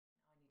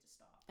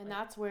And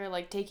that's where,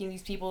 like, taking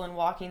these people and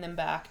walking them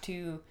back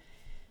to,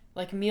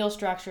 like, meal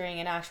structuring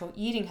and actual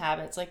eating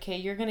habits. Like, okay,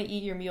 you're going to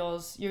eat your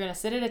meals. You're going to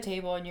sit at a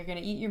table and you're going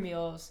to eat your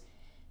meals,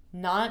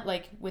 not,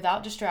 like,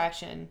 without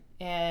distraction.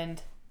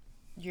 And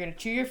you're going to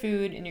chew your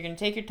food and you're going to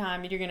take your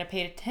time and you're going to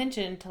pay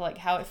attention to, like,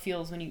 how it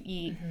feels when you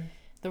eat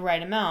the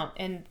right amount.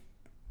 And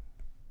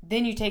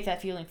then you take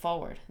that feeling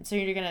forward. And so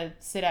you're going to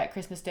sit at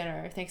Christmas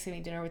dinner or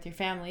Thanksgiving dinner with your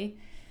family.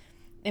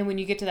 And when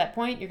you get to that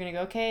point, you're going to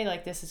go, okay,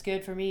 like, this is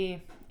good for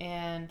me.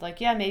 And,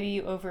 like, yeah, maybe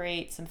you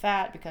overate some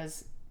fat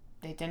because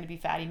they tend to be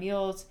fatty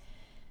meals.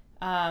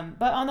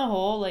 But on the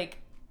whole, like,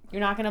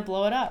 you're not going to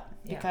blow it up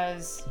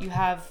because you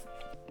have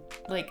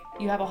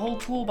a whole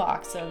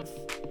toolbox of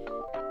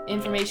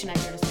information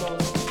at your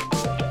disposal.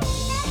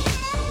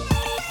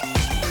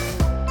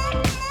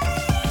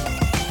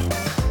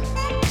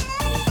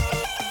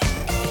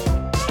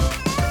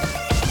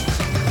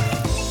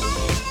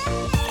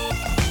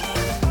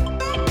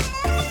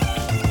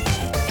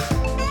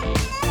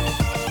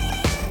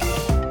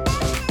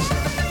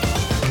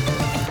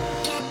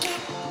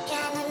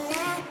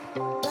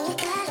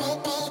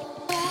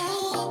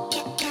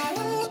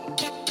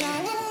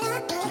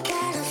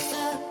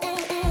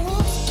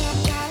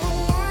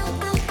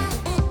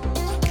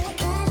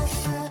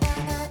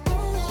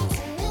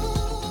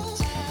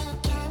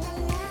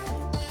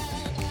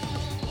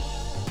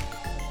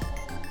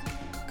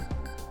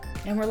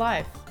 And we're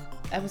live.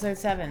 Episode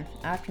 7,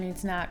 Afternoon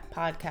Snack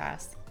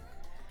Podcast.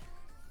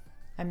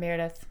 I'm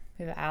Meredith.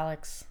 We have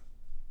Alex.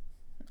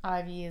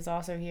 Ivy is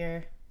also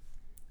here.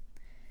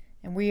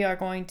 And we are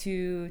going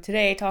to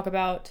today talk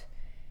about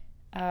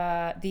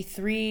the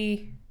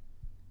 3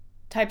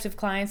 types of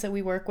clients that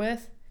we work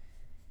with.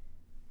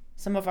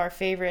 Some of our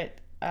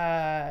favorite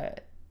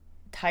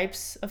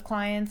types of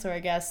clients, or I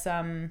guess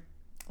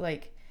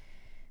like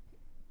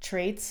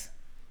traits,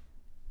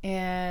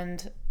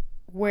 and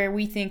where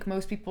we think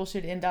most people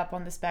should end up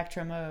on the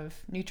spectrum of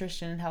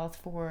nutrition and health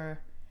for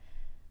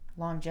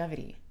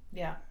longevity.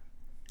 Yeah.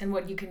 And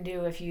what you can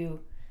do if you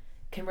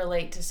can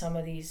relate to some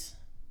of these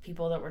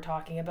people that we're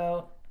talking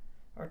about,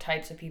 or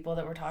types of people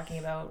that we're talking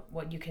about,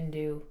 what you can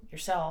do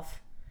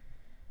yourself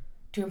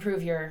to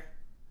improve your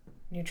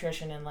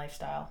nutrition and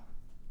lifestyle.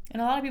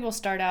 And a lot of people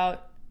start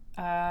out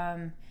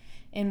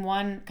in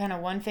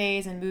one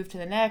phase and move to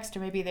the next,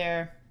 or maybe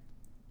they're,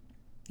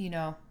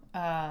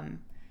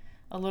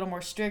 a little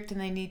more strict than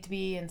they need to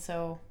be, and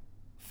so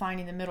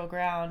finding the middle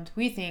ground,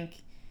 we think,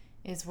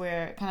 is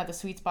where kind of the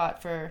sweet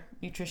spot for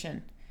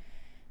nutrition.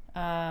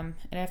 And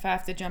if I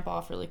have to jump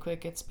off really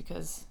quick, it's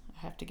because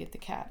I have to get the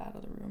cat out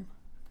of the room.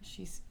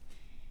 She's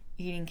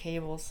eating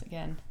cables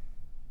again.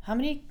 How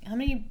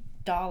many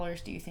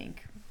dollars do you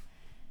think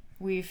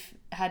we've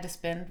had to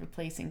spend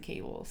replacing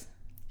cables?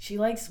 She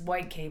likes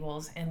white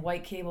cables, and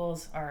white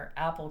cables are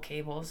Apple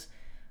cables,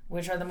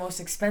 which are the most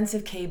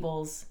expensive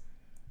cables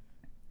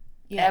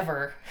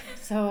ever.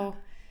 So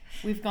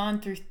we've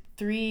gone through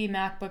 3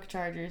 MacBook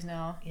chargers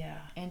now. Yeah.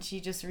 And she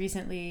just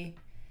recently,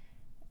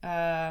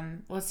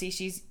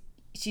 she's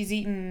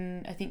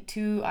eaten, I think,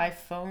 2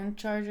 iPhone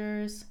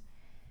chargers,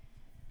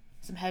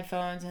 some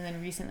headphones, and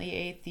then recently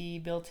ate the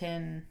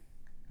built-in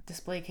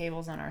display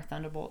cables on our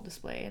Thunderbolt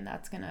display, and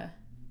that's gonna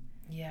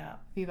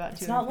be about $250.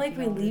 It's not like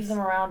we leave them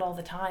around all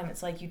the time.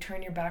 It's like you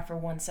turn your back for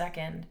 1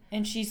 second.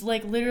 And she's,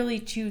 like,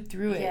 literally chewed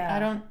through it.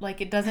 Yeah.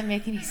 It doesn't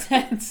make any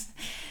sense.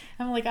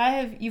 I'm like,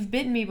 you've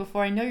bitten me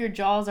before. I know your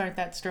jaws aren't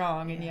that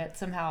strong, and yet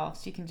somehow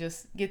she can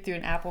just get through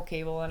an Apple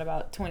cable in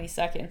about 20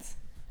 seconds.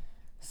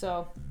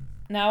 So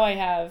now I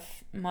have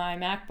my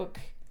MacBook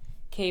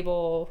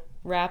cable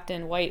wrapped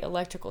in white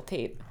electrical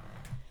tape.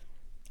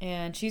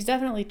 And she's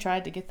definitely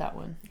tried to get that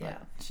one. Yeah.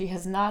 She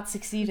has not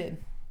succeeded.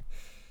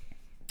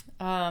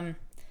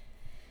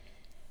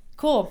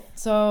 Cool.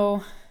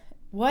 So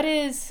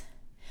let's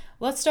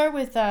start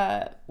with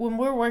when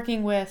we're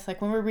working with,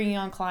 like, when we're bringing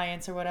on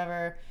clients or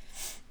whatever,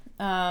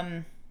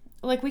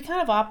 we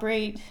kind of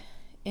operate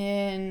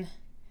in,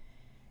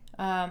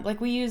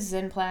 we use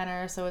Zen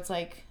Planner, so it's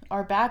like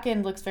our back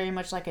end looks very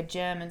much like a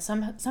gym, and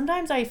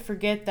sometimes I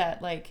forget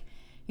that, like,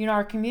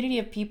 our community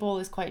of people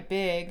is quite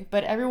big,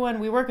 but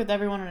we work with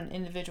everyone on an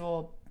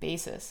individual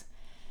basis.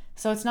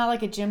 So it's not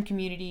like a gym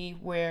community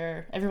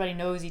where everybody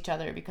knows each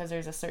other because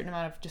there's a certain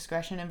amount of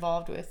discretion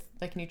involved with,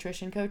 like,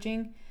 nutrition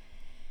coaching.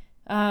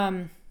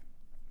 But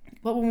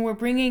when we're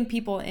bringing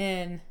people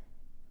in,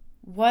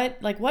 what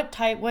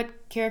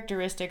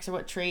characteristics or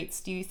what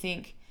traits do you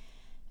think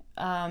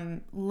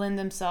lend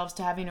themselves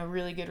to having a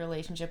really good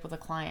relationship with a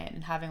client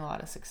and having a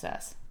lot of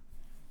success?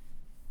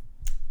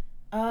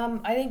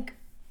 I think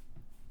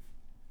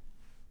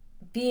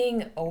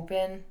being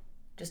open,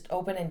 just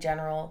open in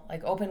general,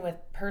 like open with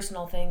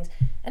personal things,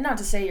 and not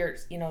to say you're,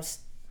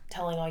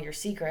 telling all your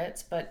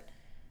secrets, but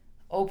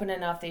open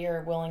enough that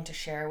you're willing to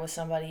share with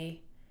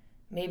somebody.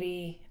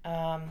 Maybe,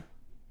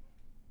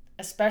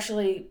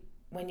 especially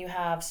when you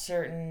have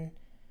certain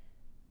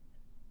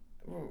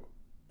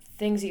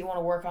things that you want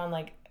to work on,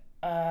 like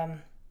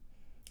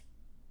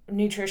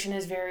nutrition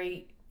is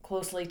very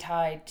closely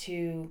tied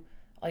to,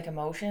 like,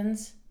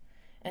 emotions.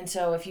 And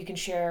so if you can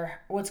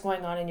share what's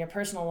going on in your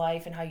personal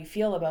life and how you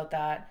feel about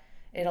that,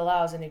 it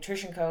allows a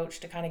nutrition coach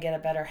to kind of get a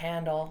better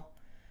handle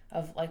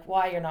of like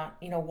why you're not,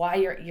 why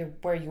you're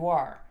where you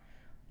are.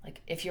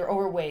 Like if you're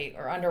overweight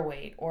or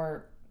underweight,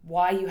 or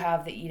why you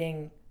have the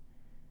eating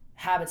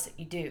habits that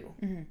you do.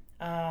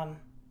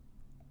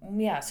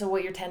 So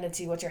what your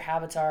tendency, what your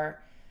habits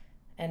are,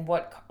 and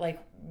what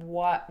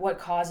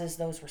causes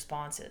those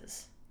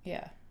responses.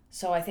 Yeah.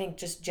 So I think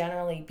just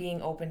generally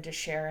being open to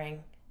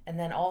sharing, and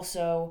then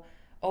also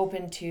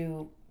open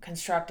to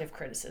constructive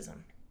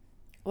criticism.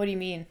 What do you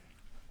mean?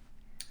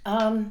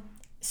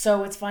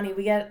 So it's funny,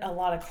 we get a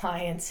lot of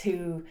clients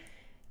who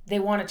they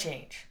want to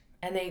change,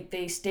 and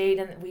they stayed,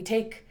 and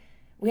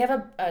we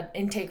have an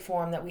intake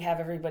form that we have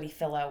everybody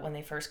fill out when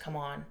they first come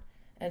on.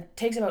 And it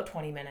takes about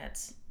 20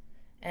 minutes,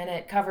 and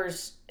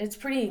it's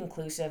pretty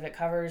inclusive. It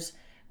covers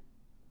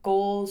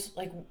goals,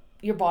 like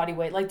your body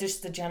weight, like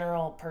just the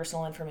general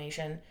personal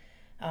information,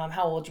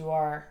 how old you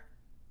are,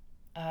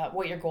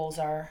 what your goals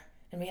are.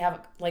 And we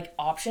have like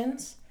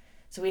options.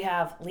 So we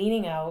have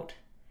leaning out,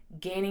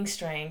 gaining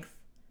strength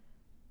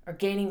or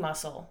gaining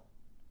muscle,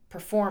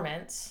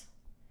 performance,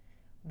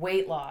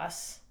 weight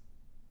loss,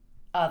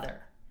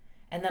 other,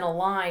 and then a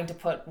line to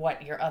put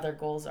what your other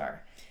goals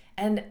are.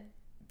 And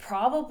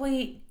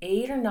probably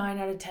 8 or 9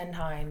 out of 10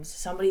 times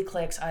somebody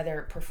clicks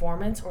either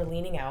performance or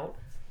leaning out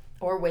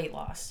or weight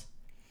loss.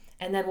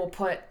 And then we'll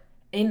put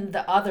in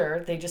the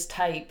other, they just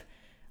type,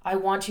 I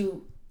want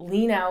to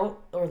lean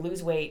out or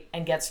lose weight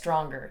and get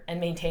stronger and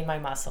maintain my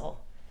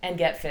muscle and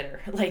get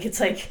fitter. Like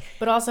it's like,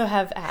 but also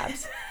have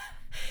abs.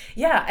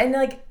 Yeah, and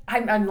like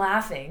I'm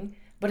laughing,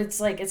 but it's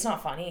like it's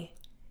not funny,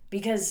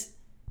 because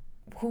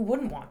who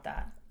wouldn't want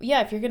that?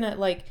 Yeah, if you're gonna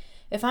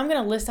if I'm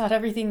gonna list out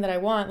everything that I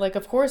want, like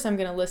of course I'm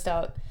gonna list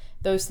out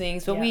those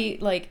things, but we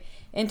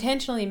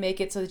intentionally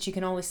make it so that you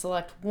can only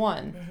select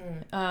one.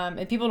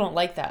 And people don't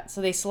like that,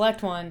 so they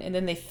select one and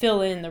then they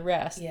fill in the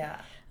rest.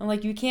 Yeah, I'm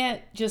like, you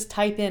can't just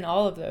type in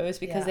all of those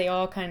because they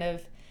all kind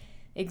of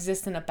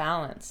exist in a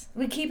balance.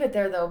 We keep it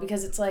there though,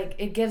 because it's like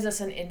it gives us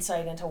an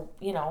insight into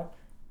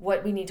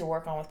what we need to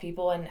work on with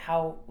people and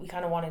how we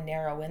kind of want to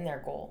narrow in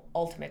their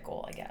ultimate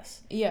goal, I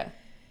guess. Yeah.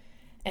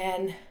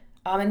 And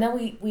then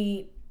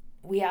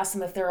we ask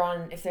them if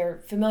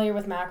they're familiar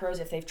with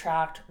macros, if they've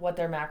tracked what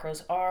their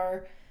macros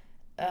are,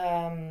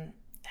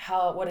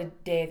 what a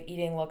day of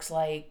eating looks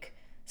like,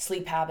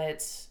 sleep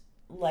habits,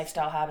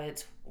 lifestyle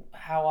habits,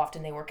 how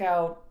often they work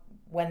out,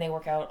 when they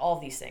work out, all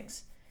these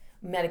things,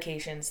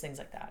 medications, things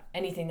like that,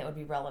 anything that would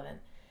be relevant.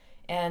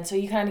 And so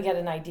you kind of get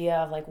an idea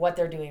of like what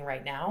they're doing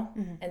right now,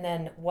 and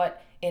then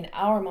what in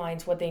our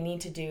minds what they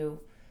need to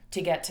do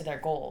to get to their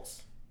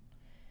goals.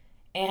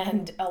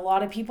 And a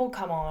lot of people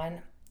come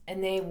on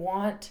and they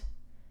want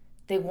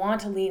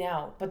to lean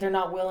out, but they're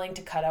not willing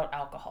to cut out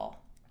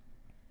alcohol,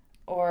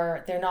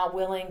 or they're not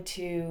willing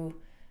to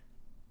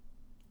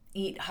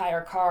eat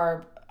higher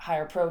carb,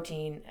 higher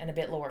protein, and a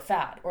bit lower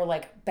fat, or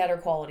like better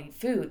quality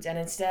foods. And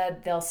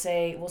instead we'll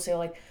say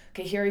like,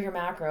 okay, here are your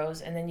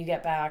macros. And then you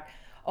get back,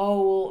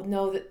 oh, well,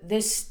 no,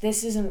 this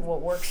isn't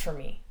what works for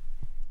me.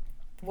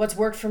 What's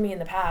worked for me in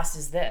the past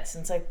is this.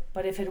 And it's like,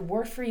 but if it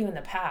worked for you in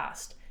the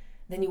past,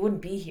 then you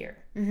wouldn't be here.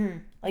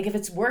 Like if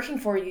it's working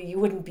for you, you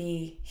wouldn't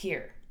be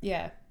here.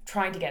 Yeah.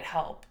 Trying to get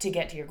help to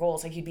get to your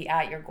goals. Like you'd be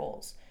at your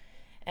goals.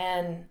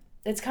 And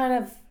it's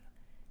kind of,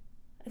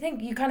 I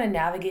think you kind of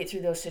navigate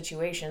through those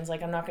situations.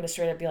 Like I'm not going to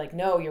straight up be like,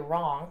 no, you're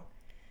wrong.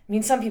 I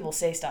mean, some people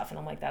say stuff and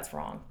I'm like, that's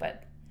wrong.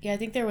 But yeah, I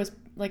think there was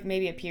like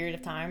maybe a period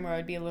of time where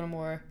I'd be a little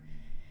more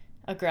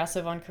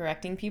aggressive on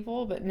correcting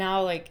people, but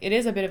now like it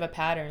is a bit of a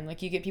pattern.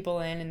 Like you get people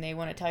in and they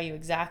want to tell you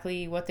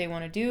exactly what they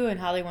want to do and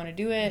how they want to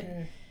do it.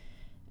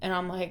 And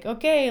I'm like,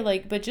 okay,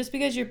 like, but just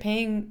because you're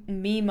paying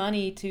me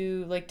money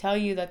to like tell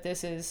you that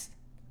this is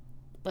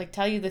like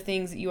tell you the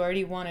things that you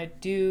already want to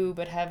do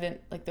but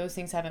haven't, like those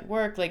things haven't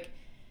worked, like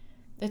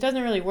it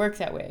doesn't really work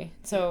that way.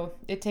 So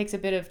it takes a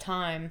bit of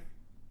time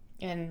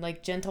and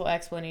like gentle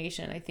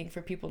explanation, I think,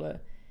 for people to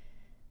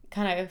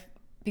kind of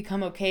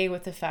become okay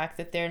with the fact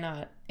that they're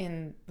not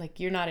in, like,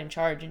 you're not in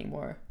charge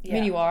anymore. I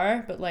mean, you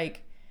are, but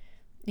like,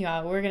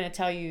 yeah, we're going to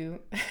tell you.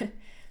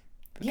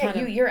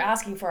 You're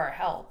asking for our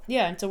help.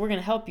 Yeah. And so we're going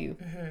to help you.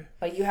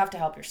 But you have to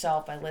help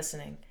yourself by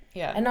listening.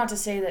 Yeah. And not to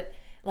say that,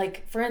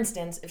 like, for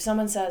instance, if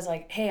someone says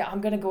like, hey, I'm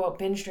going to go out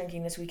binge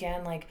drinking this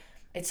weekend, like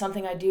it's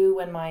something I do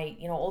when my,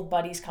 old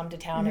buddies come to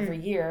town every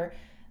year.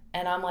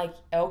 And I'm like,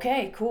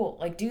 okay, cool.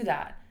 Like do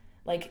that.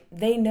 Like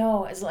they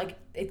know, as like,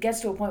 it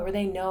gets to a point where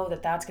they know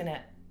that that's going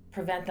to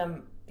prevent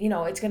them,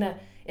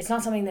 it's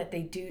not something that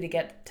they do to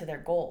get to their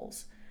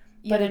goals,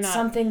 but it's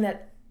something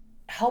that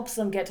helps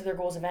them get to their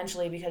goals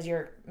eventually, because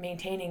you're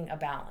maintaining a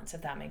balance,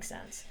 if that makes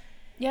sense.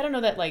 Yeah, I don't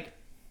know that like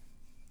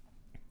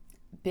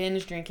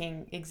binge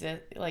drinking is a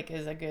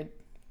good,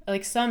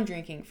 like some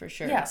drinking for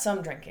sure. Yeah,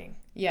 some drinking.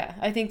 Yeah,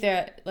 I think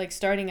that like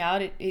starting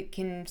out, it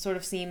can sort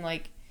of seem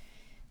like,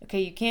 okay,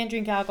 you can't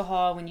drink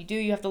alcohol. When you do,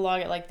 you have to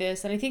log it like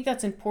this. And I think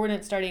that's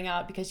important starting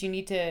out, because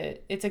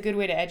it's a good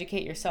way to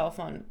educate yourself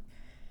on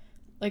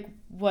like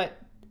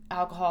what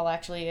alcohol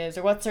actually is,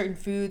 or what certain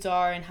foods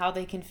are and how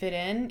they can fit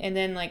in. And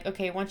then like,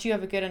 okay, once you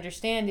have a good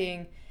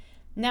understanding,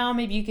 now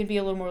maybe you can be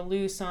a little more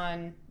loose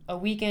on a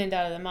weekend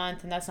out of the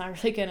month, and that's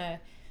not really gonna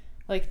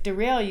like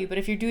derail you. But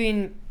if you're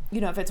doing,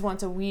 you know, if it's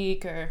once a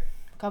week or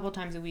a couple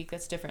times a week,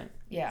 that's different.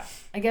 Yeah.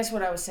 I guess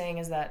what I was saying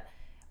is that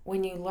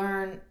when you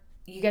learn,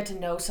 you get to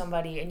know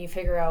somebody and you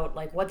figure out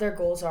like what their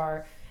goals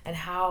are and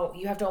how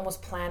you have to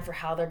almost plan for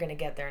how they're going to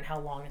get there and how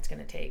long it's going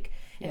to take.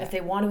 And Yeah. if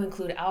they want to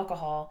include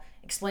alcohol,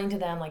 explain to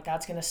them like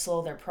that's going to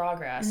slow their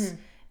progress. Mhm.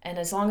 And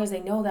as long as they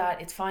know that,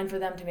 it's fine for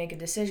them to make a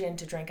decision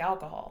to drink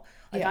alcohol.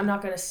 Like Yeah. I'm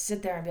not going to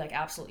sit there and be like,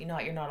 absolutely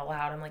not, you're not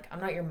allowed. I'm like, I'm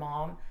not your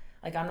mom.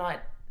 Like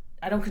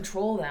I don't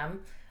control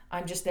them.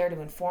 I'm just there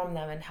to inform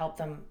them and help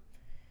them.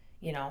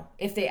 You know,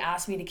 if they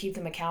ask me to keep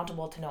them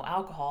accountable to no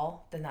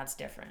alcohol, then that's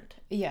different.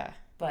 Yeah.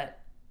 But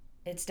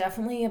it's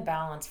definitely a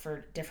balance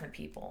for different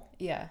people.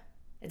 Yeah,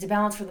 It's a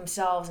balance for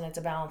themselves and it's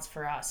a balance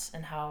for us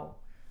and how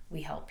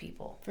we help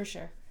people. for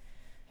sure.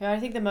 Yeah, I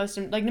think the most,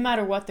 like, no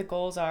matter what the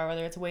goals are,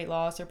 whether it's weight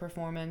loss or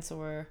performance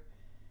or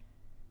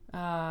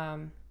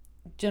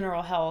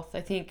general health,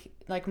 I think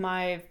like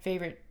my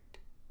favorite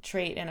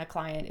trait in a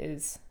client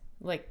is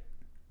like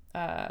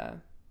a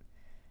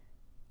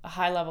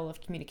high level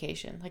of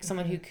communication, like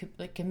someone who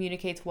like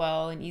communicates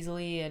well and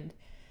easily, and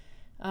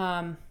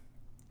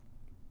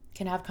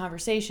can have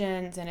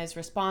conversations and is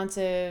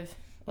responsive.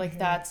 Like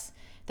that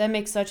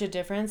makes such a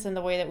difference in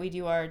the way that we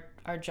do our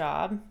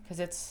job, because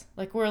it's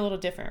like we're a little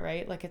different,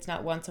 right? Like it's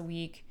not once a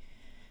week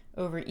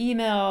over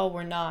email,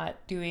 we're not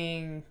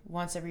doing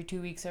once every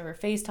 2 weeks over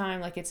FaceTime.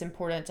 Like it's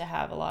important to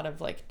have a lot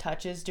of like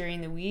touches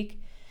during the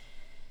week.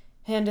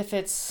 And if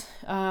it's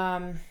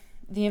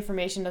the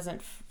information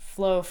doesn't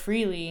flow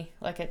freely,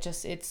 like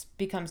it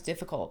becomes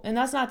difficult. And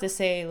that's not to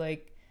say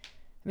like,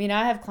 I mean,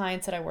 I have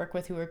clients that I work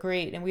with who are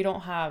great and we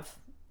don't have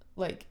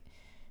like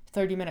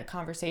 30-minute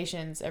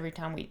conversations every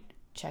time we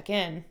check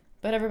in,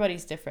 but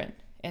everybody's different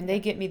and they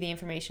get me the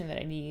information that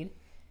I need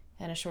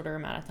in a shorter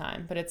amount of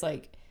time. But it's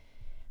like,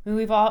 I mean,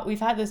 we've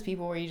had those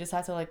people where you just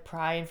have to like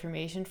pry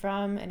information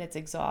from, and it's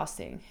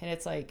exhausting. And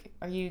it's like,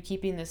 are you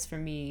keeping this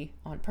from me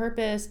on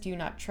purpose? Do you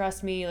not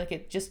trust me? Like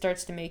it just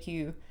starts to make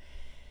you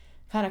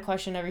kind of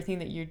question everything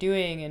that you're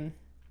doing. And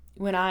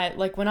when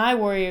I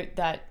worry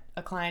that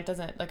a client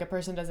doesn't, like a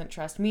person doesn't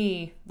trust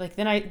me, like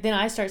then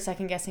I start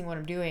second guessing what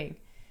I'm doing,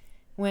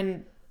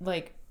 when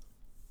like,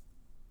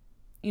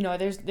 you know,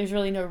 there's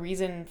really no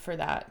reason for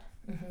that.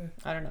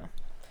 I don't know.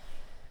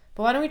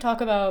 But why don't we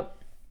talk about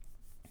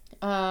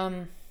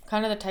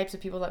kind of the types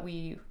of people that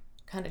we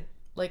kind of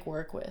like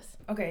work with?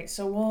 Okay,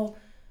 so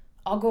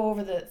I'll go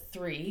over the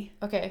three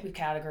Okay. we've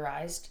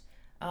categorized,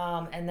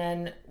 and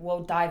then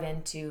we'll dive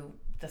into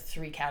the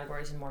three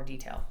categories in more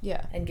detail.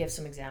 Yeah. And give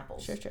some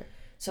examples. Sure.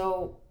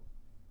 So,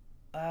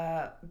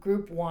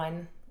 group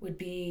one would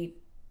be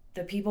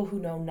the people who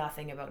know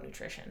nothing about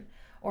nutrition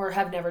or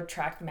have never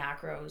tracked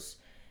macros.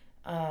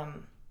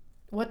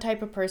 What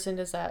type of person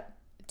does that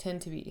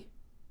tend to be?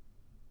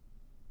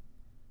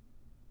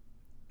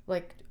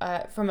 Like,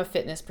 from a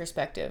fitness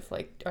perspective,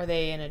 like, are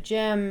they in a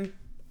gym?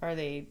 Are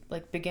they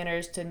like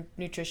beginners to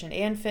nutrition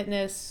and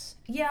fitness?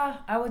 Yeah,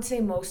 I would say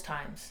most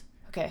times.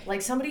 Okay.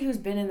 Like somebody who's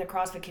been in the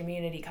CrossFit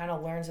community kind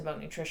of learns about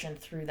nutrition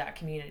through that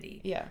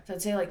community. Yeah. So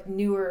I'd say like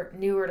newer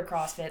to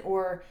CrossFit,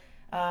 or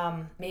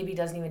maybe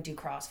doesn't even do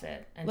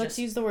CrossFit. And Let's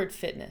use the word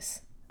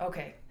fitness.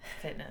 Okay,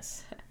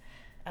 fitness.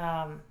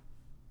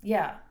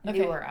 Yeah, Okay.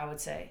 newer, I would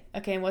say.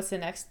 Okay, and what's the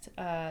next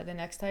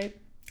type?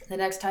 The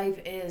next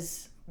type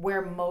is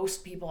where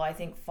most people, I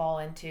think, fall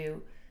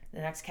into the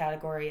next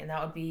category, and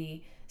that would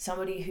be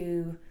somebody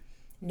who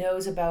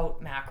knows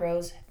about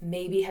macros,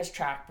 maybe has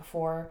tracked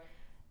before.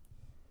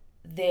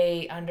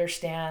 They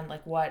understand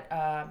like what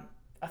a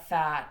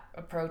fat,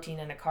 a protein,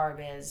 and a carb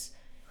is.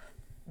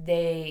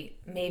 They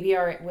maybe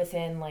are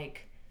within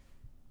like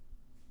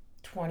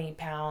 20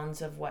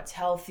 pounds of what's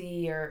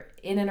healthy or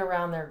in and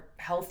around their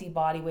healthy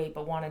body weight,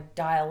 but want to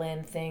dial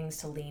in things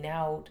to lean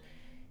out.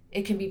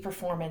 It can be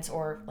performance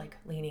or like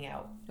leaning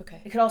out.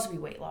 Okay. It could also be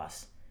weight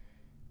loss.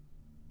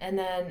 And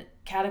then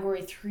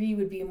category 3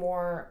 would be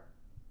more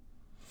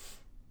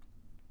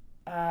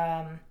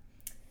a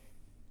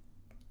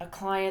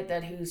client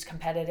who's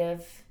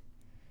competitive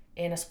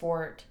in a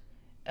sport,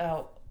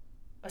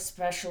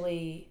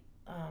 especially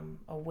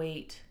a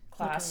weight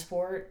class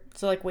sport.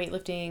 So like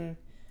weightlifting,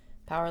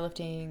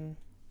 powerlifting.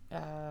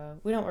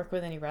 We don't work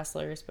with any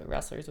wrestlers, but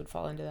wrestlers would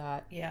fall into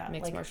that. Yeah,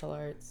 Mixed like, martial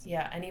arts.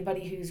 Yeah,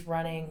 anybody who's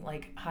running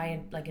like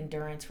like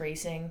endurance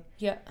racing.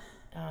 Yeah.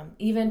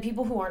 Even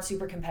people who aren't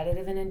super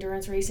competitive in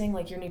endurance racing,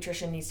 like your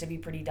nutrition needs to be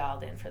pretty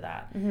dialed in for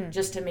that,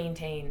 just to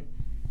maintain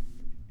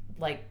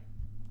like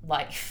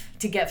life,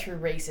 to get through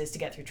races, to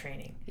get through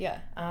training. Yeah.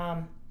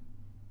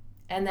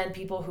 And then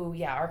people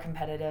who are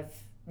competitive,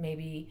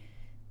 maybe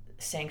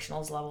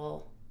sanctionals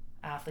level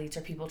athletes,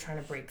 or people trying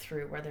to break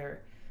through where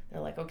they're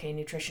like, okay,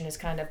 nutrition is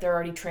kind of, they're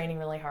already training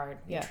really hard.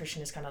 Yeah.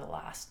 Nutrition is kind of the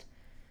last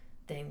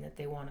thing that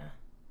they want to.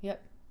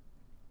 Yep.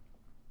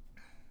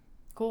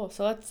 Cool.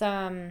 So let's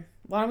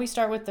why don't we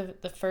start with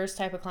the first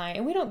type of client?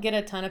 And we don't get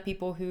a ton of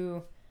people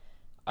who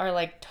are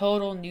like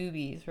total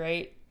newbies,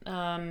 right?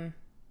 And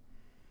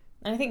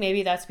I think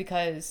maybe that's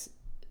because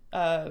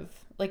of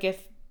like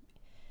if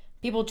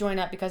people join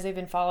up because they've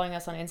been following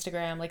us on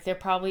Instagram, like they're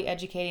probably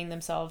educating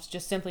themselves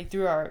just simply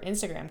through our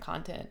Instagram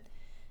content.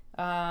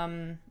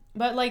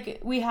 But like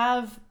we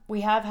have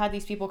had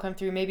these people come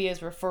through maybe as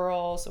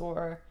referrals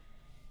or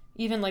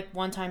even like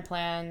one-time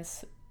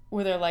plans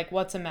where they're like,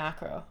 what's a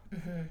macro?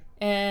 Mm-hmm.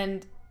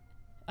 And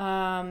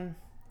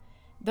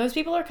those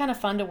people are kind of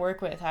fun to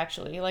work with,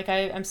 actually. Like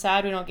I'm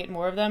sad we don't get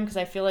more of them because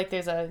I feel like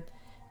there's the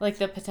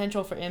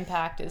potential for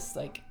impact is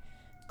like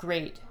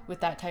great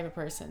with that type of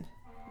person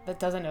that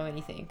doesn't know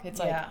anything. It's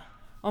like,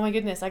 oh my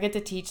goodness, I get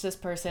to teach this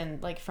person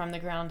like from the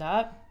ground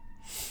up.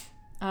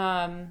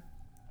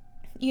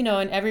 You know,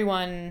 and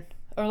everyone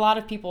or a lot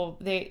of people,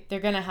 they're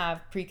gonna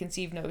have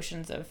preconceived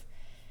notions of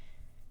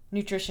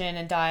nutrition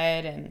and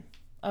diet and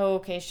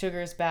okay,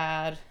 sugar's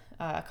bad,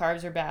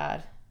 carbs are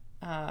bad,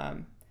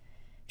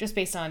 just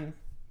based on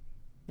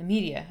the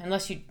media,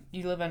 unless you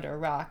live under a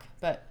rock.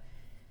 But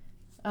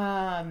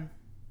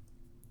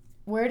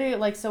where do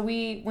like so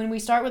when we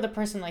start with a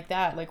person like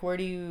that, like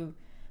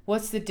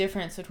what's the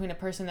difference between a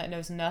person that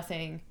knows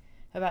nothing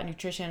about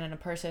nutrition and a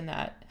person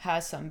that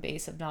has some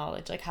base of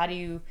knowledge? Like how do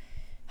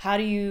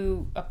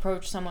you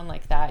approach someone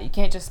like that? You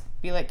can't just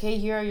be like, hey,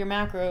 here are your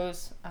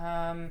macros.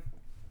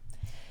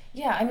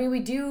 Yeah, I mean,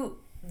 we do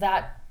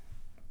that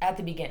at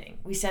the beginning.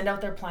 We send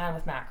out their plan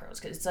with macros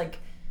because it's like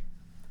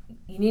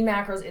you need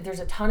macros.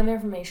 There's a ton of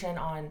information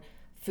on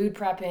food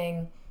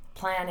prepping,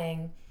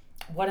 planning,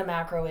 what a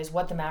macro is,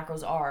 what the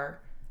macros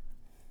are,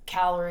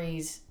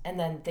 calories, and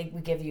then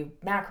we give you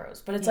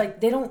macros. But it's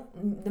like the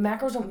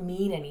macros don't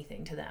mean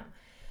anything to them.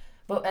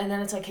 And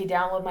then it's like, hey,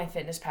 download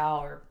MyFitnessPal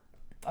or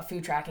a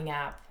food tracking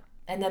app.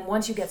 And then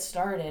once you get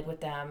started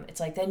with them, it's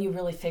like then you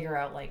really figure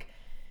out like,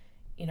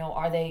 you know,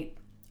 are they...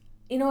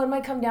 You know, it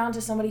might come down to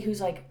somebody who's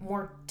like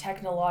more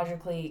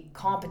technologically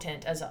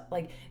competent as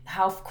like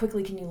how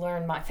quickly can you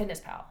learn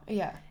MyFitnessPal?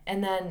 Yeah.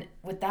 And then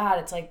with that,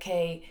 it's like,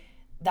 okay,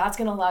 that's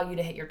going to allow you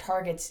to hit your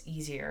targets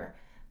easier.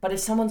 But if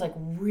someone's like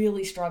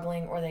really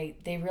struggling or they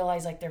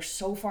realize like they're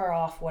so far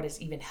off what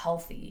is even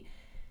healthy,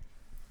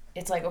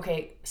 it's like,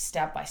 okay,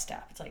 step by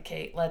step. It's like,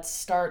 okay, let's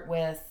start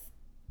with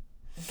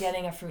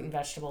getting a fruit and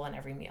vegetable in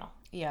every meal.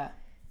 Yeah.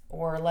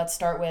 Or let's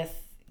start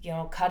with, you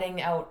know, cutting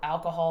out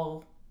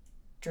alcohol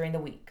during the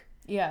week.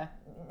 Yeah.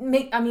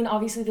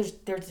 Obviously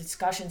there's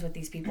discussions with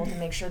these people to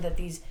make sure that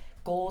these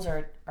goals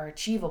are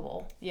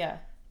achievable. Yeah.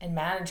 And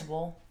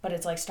manageable, but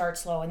it's like start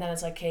slow and then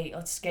it's like, okay,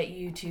 let's get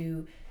you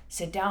to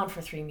sit down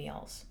for 3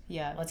 meals.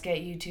 Yeah. Let's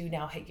get you to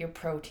now hit your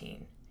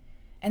protein.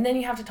 And then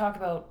you have to talk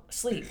about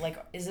sleep. Like,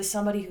 is this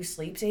somebody who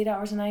sleeps 8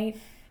 hours a night?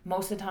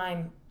 Most of the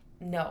time,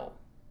 no.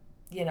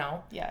 You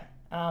know? Yeah.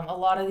 A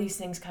lot of these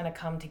things kind of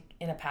come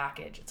in a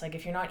package. It's like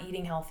if you're not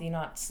eating healthy,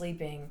 not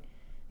sleeping,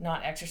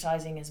 not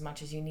exercising as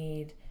much as you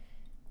need,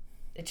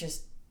 you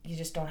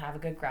just don't have a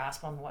good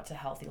grasp on what's a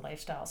healthy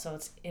lifestyle. So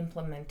it's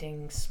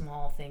implementing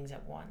small things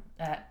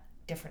at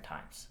different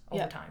times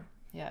over time.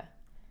 Yeah.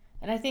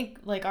 And I think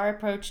like our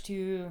approach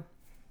to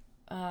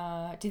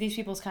these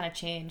people's kind of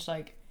changed.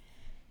 Like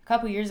a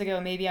couple years ago,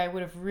 maybe I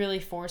would have really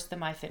forced the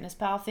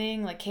MyFitnessPal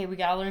thing. Like, hey, we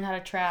got to learn how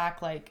to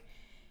track. Like,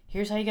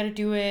 here's how you got to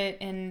do it.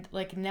 And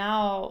like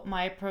now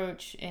my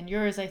approach and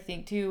yours, I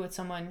think too, with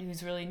someone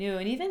who's really new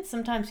and even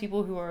sometimes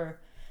people who are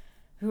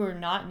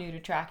not new to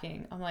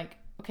tracking, I'm like,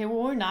 okay,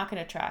 well, we're not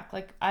going to track.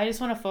 Like, I just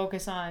want to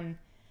focus on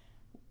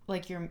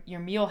like your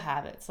meal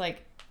habits.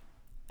 Like,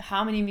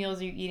 how many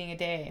meals are you eating a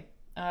day?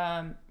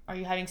 Are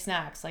you having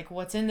snacks? Like,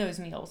 what's in those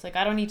meals? Like,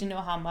 I don't need to know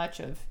how much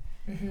of,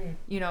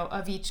 you know,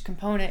 of each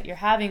component you're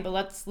having, but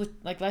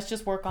let's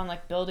just work on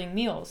like building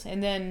meals.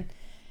 And then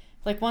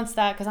like once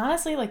that, cause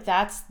honestly, like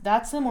that's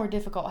the more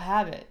difficult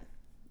habit.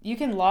 You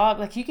can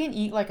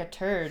eat like a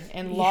turd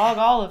and log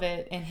all of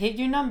it and hit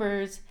your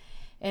numbers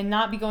and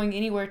not be going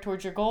anywhere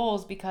towards your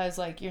goals because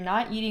like you're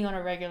not eating on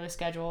a regular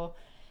schedule.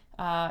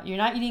 You're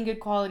not eating good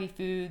quality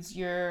foods.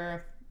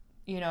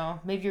 You know,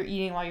 maybe you're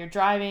eating while you're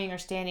driving or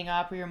standing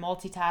up or you're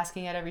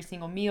multitasking at every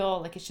single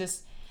meal. Like it's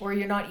just... Or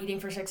you're not eating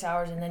for 6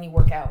 hours and then you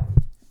work out.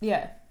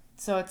 Yeah.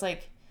 So it's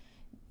like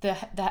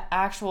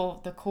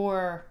the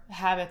core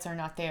habits are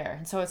not there.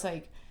 And so it's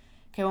like,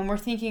 okay, when we're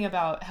thinking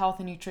about health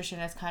and nutrition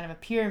as kind of a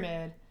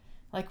pyramid,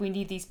 like we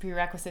need these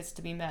prerequisites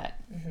to be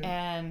met. Mm-hmm.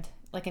 And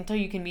like until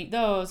you can meet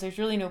those, there's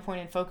really no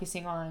point in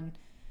focusing on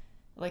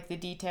like the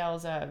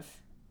details of,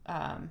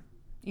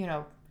 you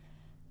know,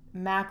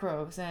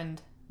 macros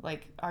and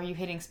like, are you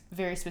hitting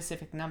very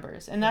specific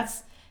numbers? And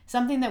that's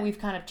something that we've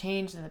kind of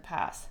changed in the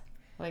past.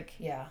 Like,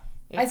 yeah,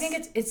 I think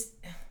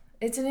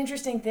it's an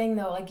interesting thing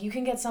though. Like you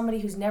can get somebody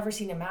who's never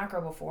seen a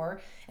macro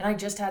before. And I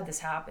just had this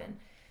happen.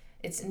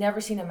 It's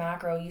never seen a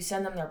macro. You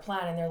send them their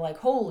plan and they're like,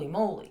 holy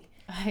moly.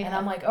 Yeah. And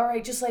I'm like, all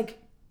right, just like,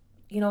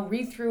 you know,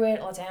 read through it.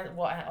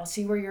 I'll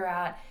see where you're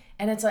at.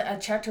 And it's like I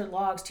checked her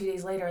logs 2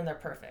 days later and they're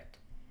perfect.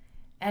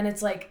 And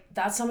it's like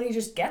that's somebody who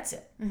just gets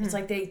it. Mm-hmm. It's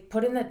like they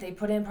put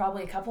in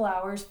probably a couple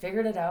hours,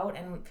 figured it out,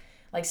 and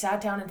like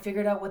sat down and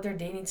figured out what their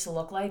day needs to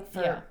look like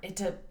for it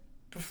to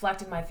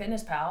reflect in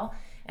MyFitnessPal.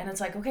 And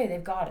it's like, okay,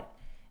 they've got it.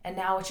 And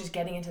now it's just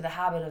getting into the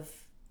habit of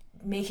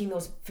making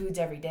those foods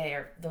every day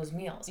or those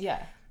meals.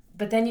 Yeah.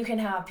 But then you can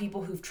have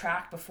people who've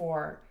tracked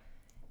before,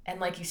 and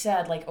like you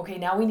said, like, okay,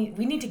 now we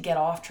need to get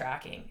off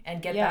tracking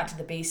and get back to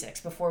the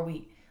basics before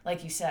we,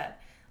 like you said,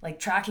 like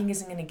tracking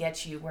isn't going to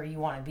get you where you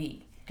want to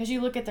be. Because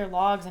you look at their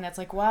logs and it's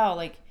like, wow,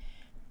 like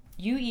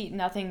you eat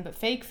nothing but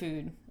fake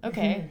food.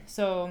 Okay,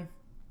 so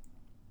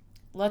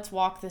let's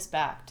walk this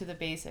back to the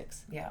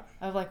basics. Yeah.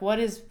 Of what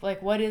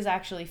is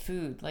actually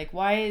food? Like,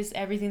 why is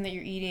everything that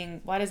you're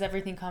eating, why does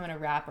everything come in a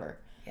wrapper?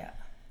 Yeah.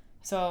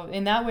 So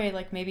in that way,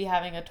 like maybe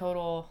having a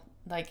total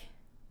like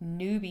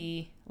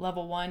newbie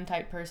level 1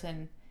 type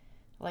person,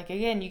 like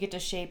again, you get to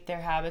shape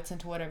their habits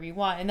into whatever you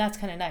want, and that's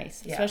kind of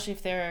nice, especially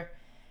if they're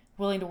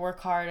willing to work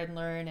hard and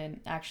learn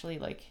and actually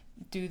like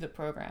do the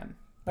program.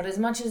 But as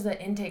much as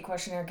the intake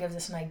questionnaire gives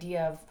us an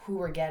idea of who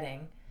we're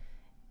getting,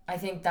 I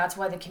think that's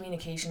why the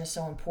communication is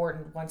so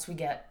important once we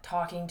get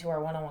talking to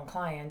our one-on-one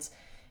clients,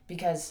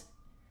 because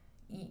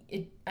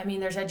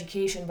there's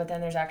education, but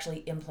then there's actually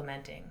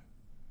implementing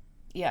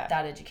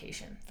that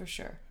education. For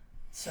sure.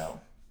 So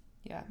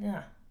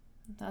yeah.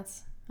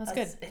 That's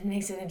good. It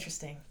makes it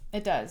interesting.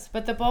 It does.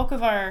 But the bulk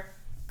of our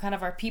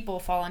people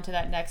fall into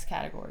that next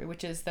category,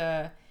 which is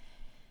they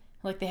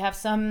have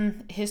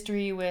some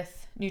history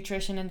with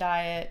nutrition and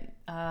diet.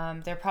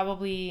 They're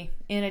probably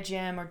in a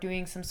gym or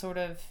doing some sort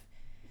of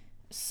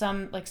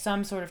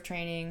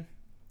training.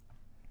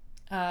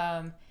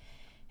 And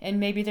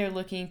maybe they're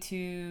looking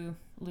to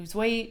lose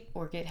weight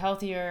or get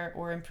healthier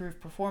or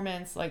improve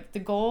performance. Like the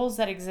goals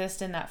that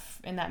exist in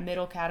that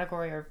middle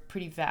category are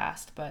pretty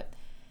vast, but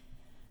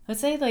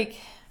let's say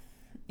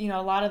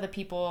a lot of the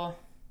people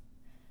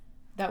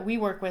that we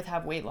work with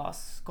have weight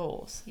loss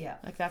goals. Yeah.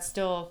 Like that's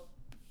still,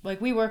 like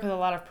we work with a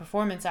lot of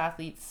performance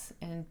athletes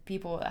and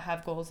people that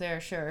have goals there,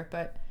 sure.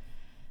 But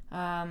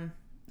I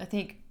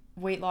think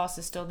weight loss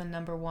is still the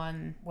number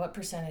one. What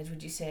percentage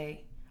would you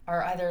say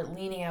are either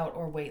leaning out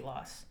or weight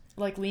loss?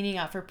 Like leaning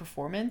out for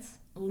performance?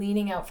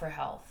 Leaning out for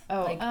health.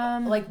 Oh,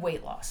 like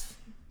weight loss.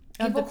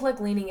 People click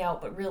leaning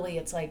out, but really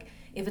it's like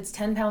if it's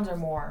 10 pounds or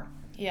more,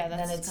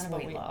 then it's kind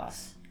of weight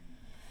loss.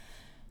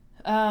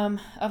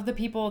 Of the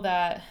people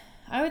that,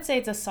 I would say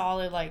it's a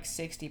solid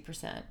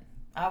 60%.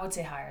 I would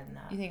say higher than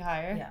that. You think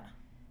higher? Yeah.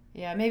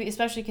 Yeah, maybe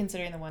especially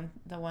considering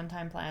the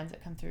one-time plans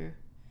that come through.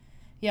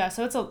 Yeah,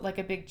 so it's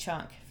a big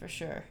chunk for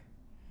sure.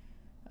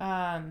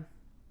 And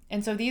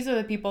so these are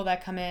the people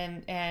that come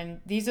in, and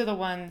these are the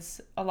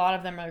ones, a lot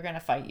of them are going to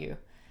fight you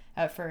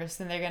at first,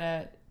 and they're going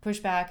to push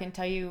back and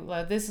tell you,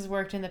 well, this has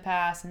worked in the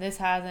past and this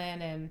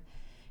hasn't, and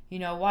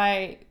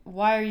why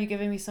are you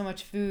giving me so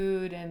much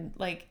food? And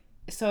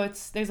so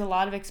there's a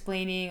lot of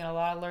explaining and a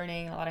lot of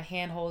learning, a lot of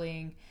hand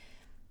holding,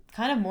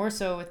 kind of more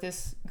so with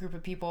this group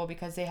of people,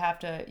 because you have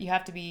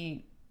to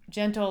be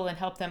gentle and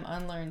help them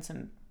unlearn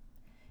some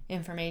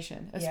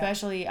information.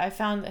 Especially, I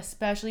found,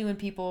 especially when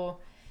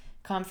people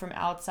come from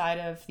outside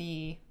of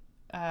the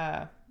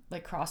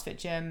CrossFit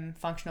gym,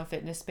 functional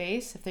fitness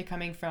space, if they're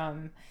coming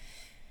from,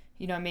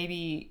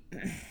 maybe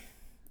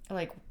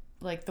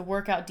like the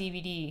workout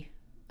DVD,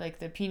 like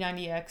the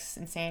P90X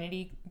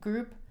Insanity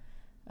group,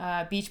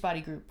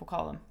 Beachbody group, we'll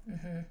call them.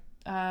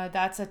 Mm-hmm.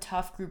 That's a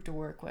tough group to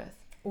work with.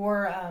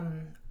 Or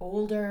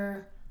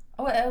older,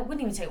 I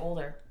wouldn't even say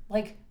older,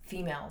 like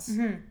females.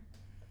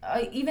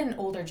 Mm-hmm. Even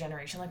older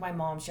generation, like my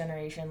mom's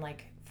generation,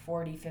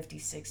 40, 50,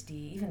 60,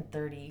 even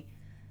 30.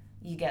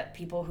 You get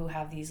people who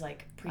have these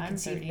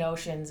preconceived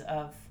notions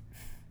of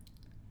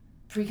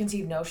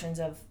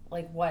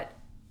what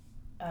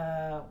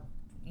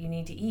you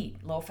need to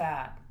eat. Low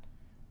fat,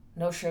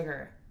 no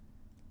sugar.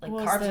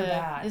 Carbs are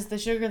bad. Is the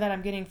sugar that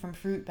I'm getting from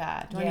fruit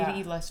bad? Do I need to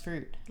eat less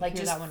fruit?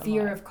 Just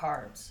fear of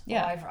carbs.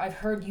 Yeah. Well, I've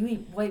heard you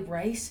eat white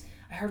rice.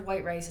 I heard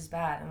white rice is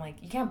bad. I'm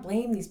you can't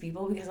blame these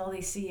people because all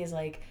they see is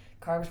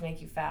carbs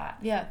make you fat.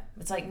 Yeah.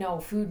 It's no,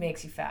 food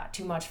makes you fat.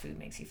 Too much food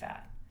makes you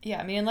fat. Yeah,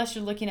 I mean, unless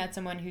you're looking at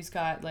someone who's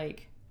got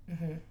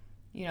mm-hmm.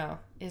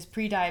 Is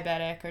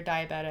pre-diabetic or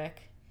diabetic,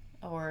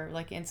 or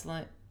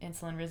insulin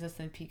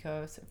resistant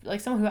PCOS,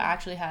 someone who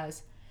actually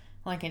has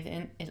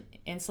an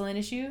insulin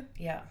issue.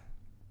 Yeah.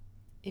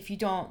 If you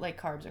don't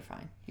carbs are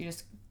fine. You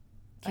just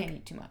can't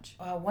eat too much.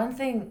 One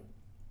thing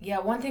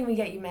we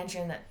get, you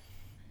mentioned that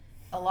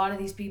a lot of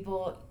these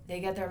people, they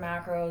get their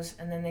macros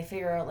and then they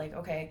figure out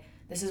okay,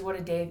 this is what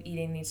a day of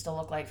eating needs to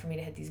look like for me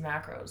to hit these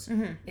macros.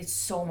 Mm-hmm. It's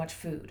so much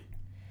food.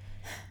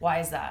 Why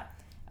is that?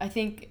 I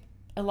think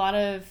a lot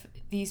of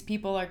these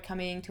people are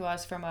coming to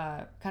us from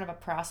a kind of a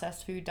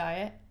processed food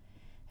diet.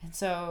 And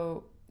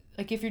so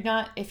if you're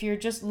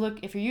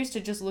used to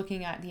just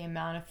looking at the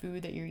amount of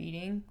food that you're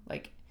eating,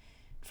 in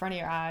front of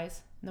your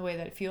eyes and the way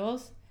that it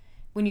feels,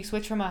 when you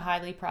switch from a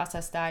highly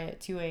processed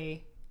diet to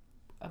a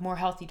more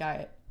healthy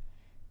diet,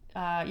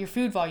 your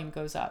food volume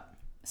goes up.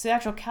 So the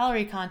actual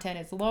calorie content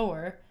is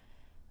lower,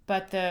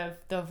 but the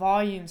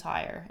volume's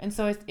higher. And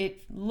so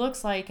it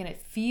looks like and it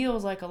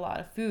feels like a lot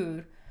of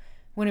food,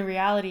 when in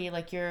reality,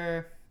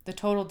 the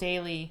total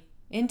daily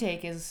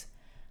intake is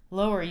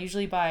lower,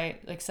 usually by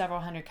several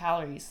hundred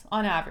calories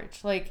on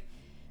average.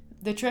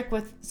 the trick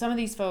with some of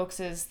these folks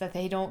is that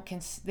they don't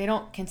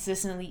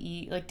consistently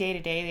eat, like day to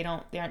day.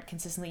 They aren't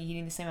consistently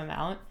eating the same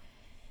amount.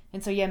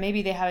 And so yeah,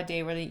 maybe they have a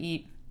day where they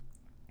eat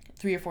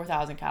 3,000 or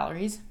 4,000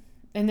 calories,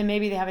 and then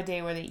maybe they have a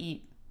day where they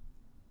eat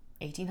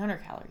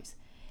 1,800 calories.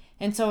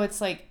 And so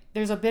it's like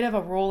there's a bit of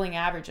a rolling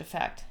average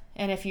effect.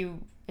 And if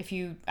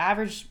you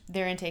average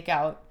their intake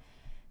out,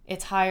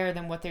 it's higher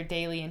than what their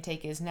daily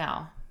intake is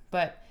now.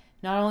 But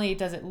not only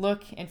does it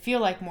look and feel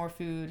like more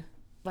food,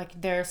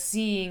 like they're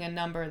seeing a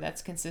number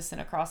that's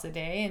consistent across the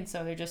day. And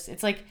so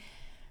it's like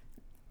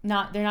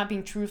they're not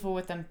being truthful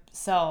with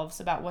themselves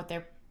about what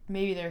their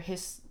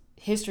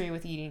history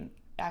with eating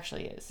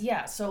actually is.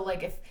 Yeah, so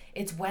like if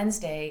it's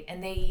Wednesday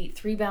and they eat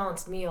 3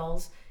 balanced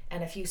meals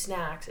and a few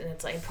snacks, and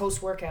it's like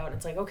post-workout, and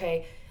it's like,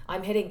 okay,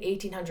 I'm hitting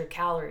 1,800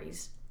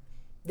 calories.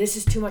 This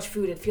is too much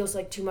food. It feels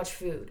like too much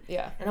food.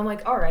 Yeah. And I'm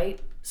like, all right,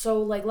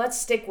 so like let's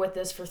stick with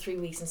this for 3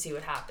 weeks and see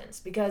what happens.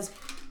 Because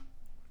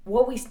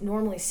what we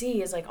normally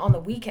see is like on the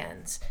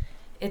weekends,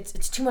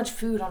 it's too much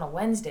food on a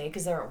Wednesday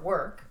because they're at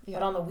work. Yeah.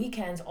 But on the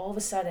weekends, all of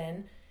a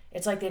sudden,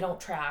 it's like they don't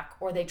track,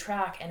 or they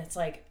track and it's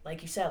like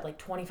you said, like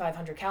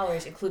 2,500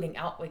 calories, including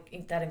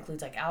that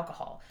includes like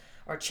alcohol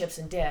or chips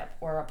and dip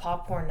or a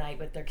popcorn night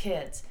with their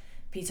kids,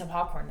 pizza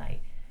popcorn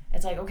night.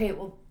 It's like, okay,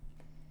 well,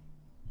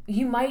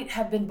 you might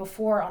have been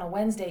before on a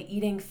Wednesday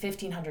eating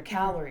 1,500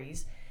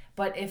 calories,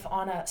 but if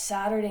on a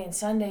Saturday and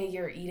Sunday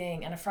you're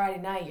eating, and a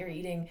Friday night you're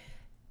eating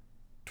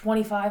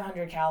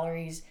 2,500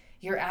 calories,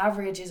 your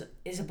average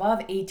is above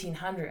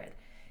 1,800.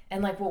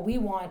 And like what we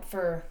want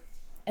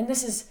and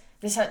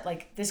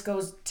this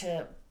goes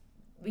to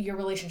your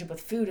relationship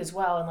with food as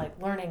well, and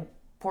like learning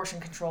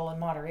portion control and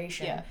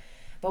moderation. Yeah.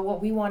 But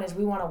what we want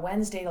a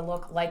Wednesday to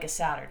look like a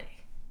Saturday,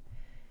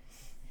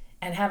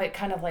 and have it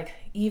kind of like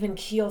even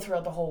keel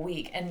throughout the whole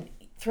week. And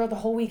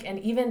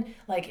even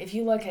like if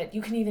you look at,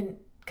 you can even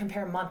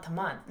compare month to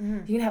month. Mm-hmm.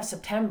 You can have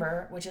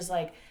September, which is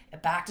like a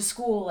back to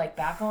school, like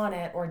back on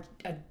it, or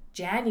a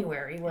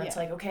January where it's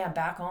like, okay, I'm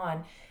back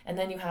on. And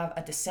then you have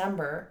a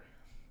December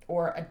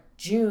or a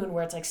June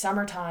where it's like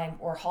summertime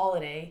or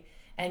holiday,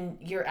 and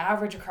your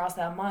average across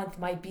that month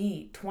might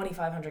be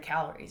 2,500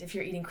 calories if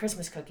you're eating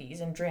Christmas cookies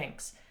and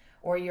drinks,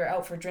 or you're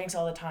out for drinks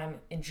all the time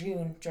in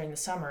June during the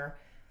summer.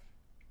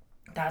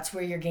 That's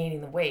where you're gaining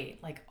the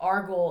weight. Like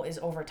our goal is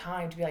over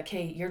time to be like,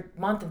 hey, your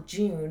month of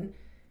June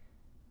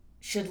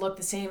should look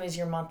the same as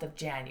your month of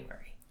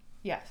January.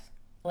 Yes.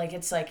 Like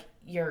it's like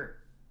you're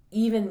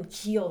even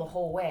keel the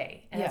whole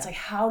way. And it's like,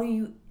 how do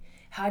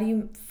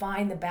you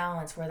find the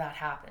balance where that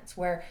happens,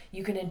 where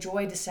you can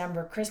enjoy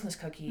December Christmas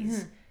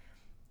cookies,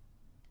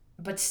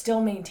 but still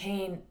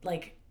maintain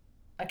like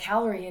a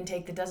calorie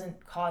intake that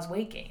doesn't cause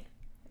weight gain?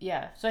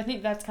 Yeah. So I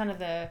think that's kind of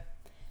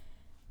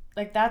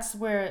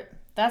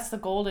that's the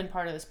golden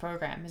part of this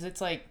program, is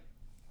it's like,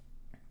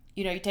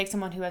 you know, you take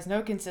someone who has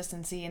no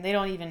consistency and they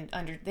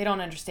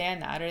don't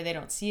understand that, or they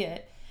don't see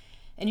it,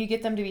 and you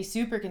get them to be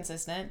super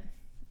consistent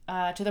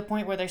to the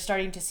point where they're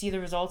starting to see the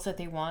results that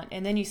they want.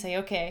 And then you say,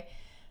 okay,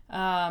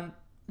 now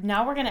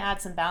we're going to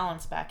add some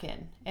balance back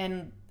in.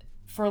 And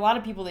for a lot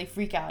of people, they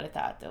freak out at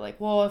that. They're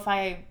like, well, if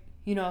I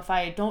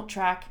don't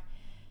track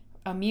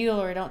a meal,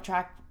 or I don't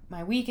track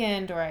my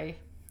weekend, or I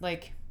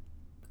like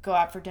go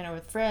out for dinner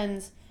with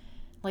friends,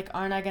 like,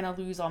 aren't I going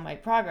to lose all my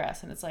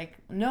progress? And it's like,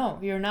 no,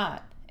 you're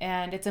not.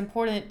 And it's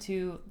important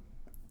to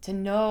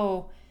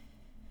know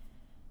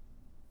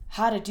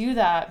how to do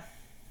that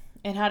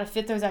and how to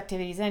fit those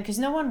activities in, because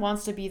no one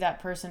wants to be that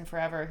person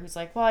forever who's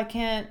like, well, I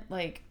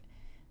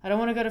don't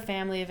want to go to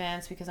family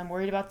events because I'm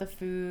worried about the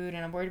food,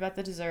 and I'm worried about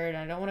the dessert, and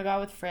I don't want to go out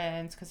with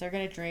friends because they're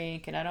going to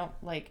drink, and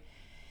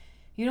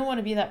you don't want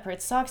to be that person.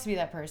 It sucks to be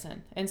that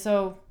person. And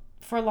so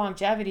for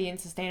longevity and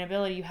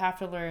sustainability, you have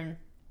to learn,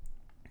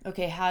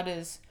 okay, how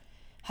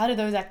do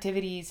those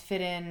activities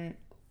fit in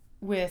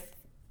with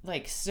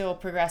like still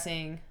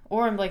progressing,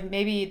 or like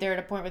maybe they're at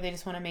a point where they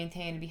just want to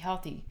maintain and be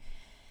healthy.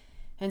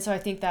 And so I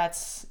think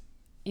that's,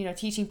 you know,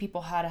 teaching people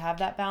how to have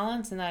that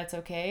balance and that it's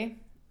okay,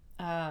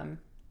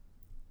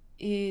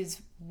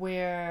 is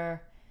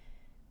where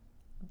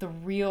the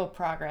real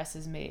progress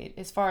is made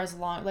as far as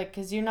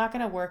because you're not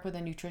going to work with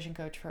a nutrition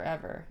coach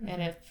forever.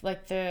 Mm-hmm. And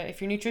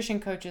if your nutrition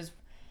coach is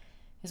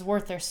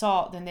worth their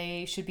salt, then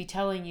they should be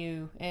telling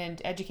you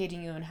and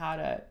educating you on how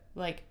to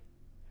like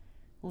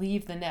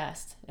leave the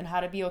nest and how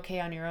to be okay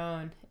on your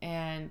own,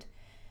 and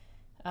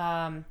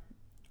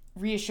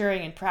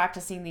reassuring and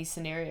practicing these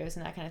scenarios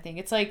and that kind of thing.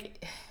 It's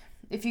like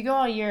if you go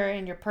all year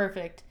and you're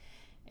perfect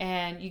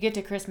and you get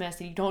to Christmas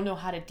and you don't know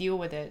how to deal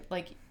with it,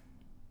 like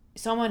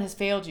someone has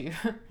failed you.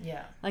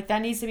 Yeah. Like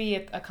that needs to be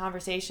a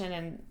conversation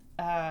and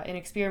an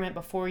experiment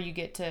before you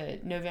get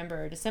to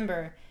November or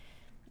December,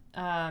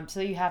 so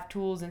that you have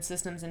tools and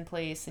systems in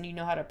place and you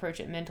know how to approach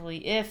it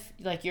mentally, if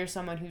like you're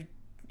someone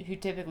who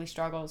typically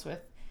struggles with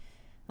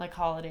like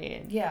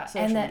holiday and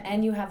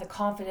and you have the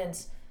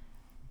confidence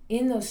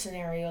in those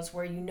scenarios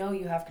where you know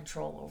you have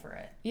control over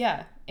it.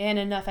 Yeah, and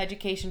enough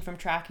education from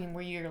tracking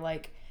where you're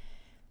like,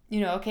 you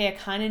know, okay, I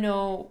kind of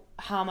know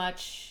how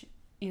much,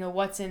 you know,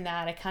 what's in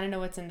that. I kind of know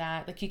what's in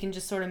that. Like you can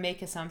just sort of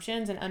make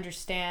assumptions and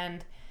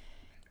understand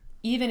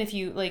even if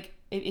you like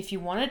if you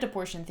wanted to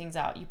portion things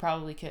out, you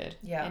probably could.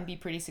 Yeah. And be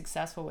pretty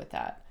successful with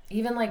that.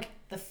 Even like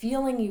the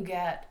feeling you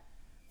get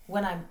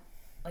when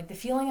the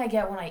feeling I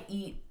get when I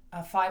eat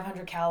a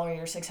 500 calorie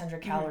or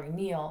 600 calorie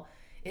meal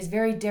is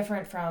very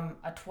different from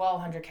a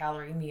 1200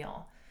 calorie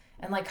meal.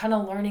 And like kind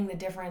of learning the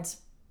difference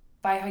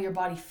by how your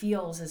body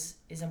feels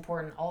is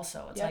important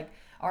also. It's like,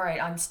 all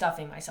right, I'm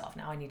stuffing myself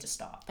now, I need to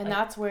stop. And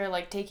that's where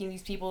like taking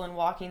these people and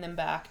walking them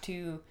back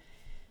to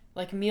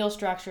like meal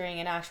structuring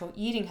and actual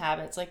eating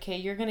habits. Like, okay,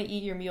 you're going to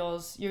eat your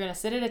meals, you're going to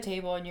sit at a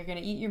table and you're going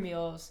to eat your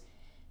meals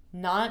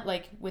not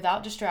like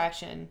without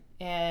distraction,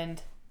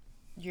 and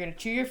you're going to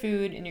chew your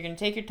food and you're going to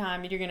take your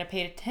time and you're going to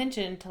pay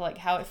attention to like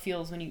how it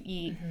feels when you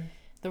eat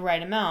the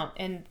right amount.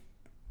 And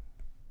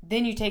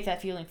then you take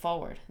that feeling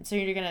forward. And so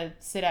you're going to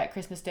sit at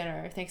Christmas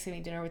dinner or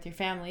Thanksgiving dinner with your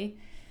family.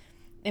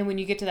 And when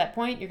you get to that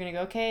point, you're going to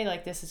go, okay,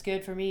 like this is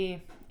good for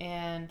me.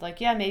 And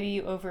like, yeah, maybe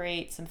you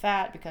overate some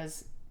fat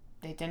because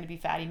they tend to be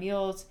fatty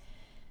meals.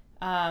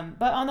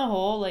 But on the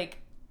whole, like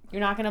you're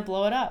not going to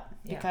blow it up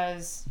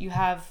because you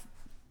have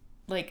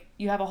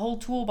a whole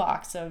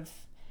toolbox of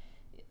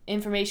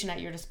information at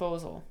your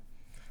disposal.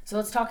 So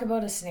let's talk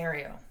about a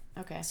scenario.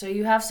 Okay. So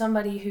you have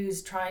somebody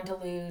who's trying to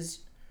lose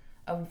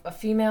a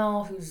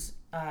female who's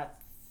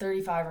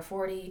 35 or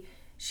 40.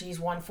 She's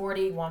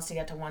 140, wants to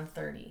get to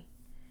 130.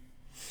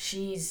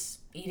 She's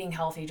eating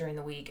healthy during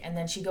the week, and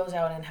then she goes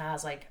out and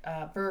has like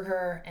a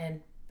burger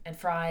and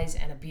fries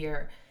and a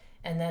beer,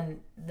 and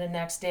then the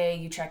next day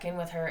you check in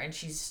with her and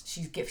she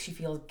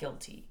feels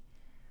guilty.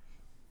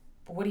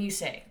 What do you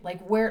say?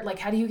 Like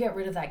how do you get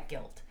rid of that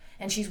guilt?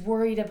 And she's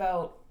worried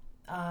about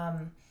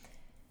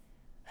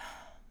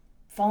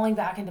falling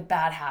back into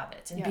bad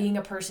habits and being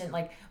a person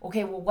like,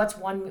 okay, well,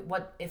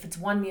 what if it's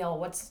one meal?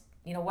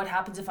 What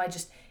happens if I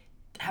just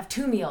have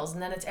 2 meals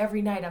and then it's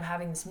every night I'm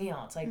having this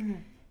meal? It's like,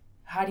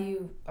 how do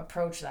you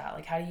approach that?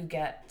 Like, how do you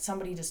get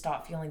somebody to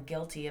stop feeling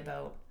guilty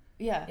about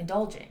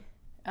indulging?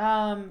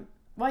 Well,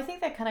 I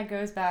think that kind of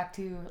goes back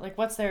to like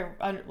what's their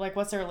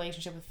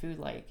relationship with food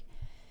like.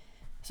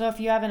 So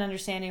if you have an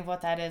understanding of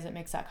what that is, it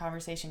makes that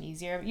conversation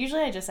easier.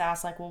 Usually I just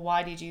ask like, well,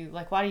 why do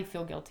you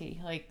feel guilty?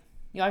 Like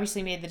you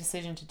obviously made the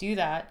decision to do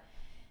that.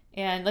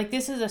 And like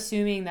this is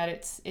assuming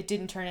that it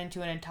didn't turn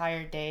into an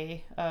entire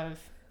day of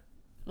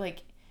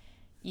like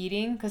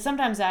eating, because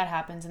sometimes that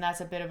happens and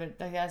that's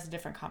a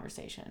different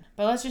conversation.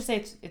 But let's just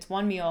say it's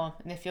one meal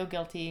and they feel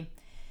guilty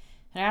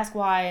and I ask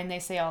why and they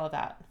say all of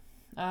that.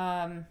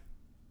 And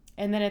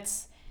then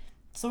it's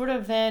sort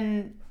of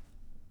then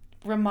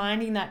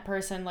reminding that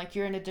person like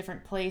you're in a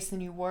different place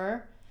than you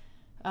were.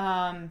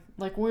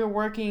 Like we're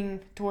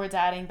working towards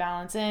adding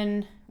balance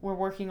in, we're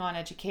working on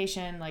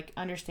education, like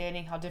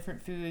understanding how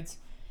different foods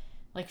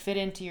like fit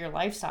into your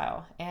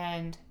lifestyle.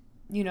 And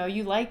you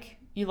like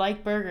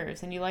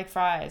burgers and you like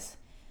fries,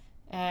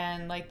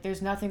 and like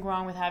there's nothing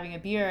wrong with having a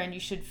beer, and you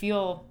should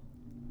feel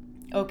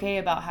okay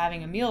about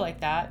having a meal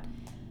like that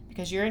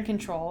because you're in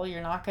control,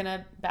 you're not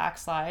gonna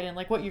backslide. And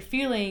like what you're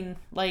feeling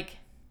like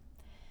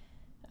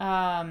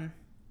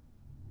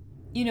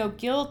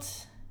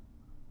guilt,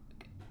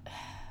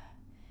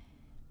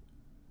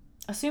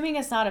 assuming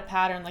it's not a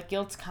pattern, like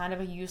guilt's kind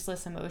of a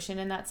useless emotion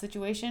in that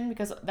situation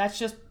because that's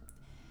just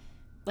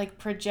like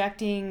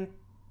projecting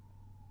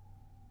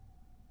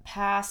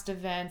past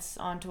events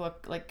onto a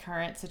like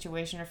current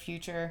situation or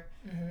future.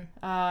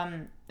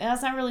 And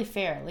that's not really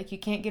fair. Like you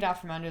can't get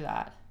out from under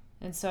that.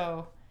 And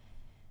so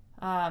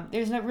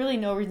there's really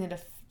no reason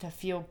to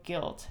feel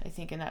guilt, I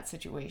think, in that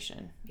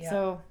situation.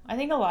 So I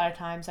think a lot of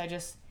times I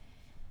just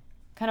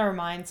kind of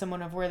remind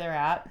someone of where they're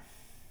at,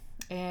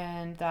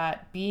 and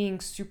that being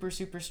super,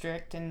 super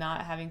strict and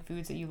not having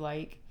foods that you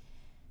like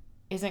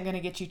isn't going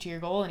to get you to your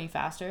goal any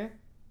faster,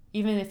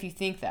 even if you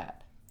think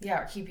that. Yeah,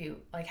 or keep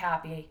you like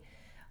happy.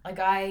 Like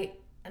I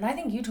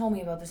think you told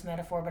me about this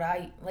metaphor, but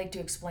I like to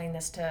explain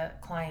this to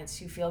clients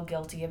who feel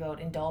guilty about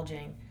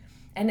indulging.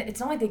 And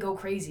it's not like they go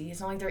crazy. It's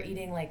not like they're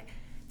eating like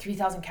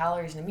 3,000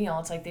 calories in a meal.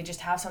 It's like they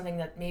just have something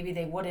that maybe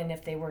they wouldn't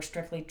if they were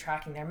strictly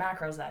tracking their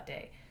macros that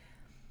day.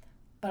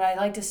 But I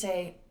like to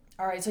say,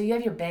 all right, so you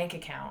have your bank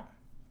account,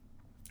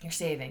 your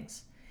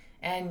savings,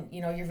 and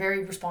you're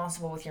very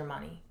responsible with your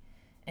money,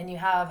 and you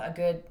have a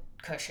good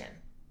cushion.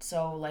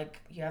 So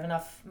like you have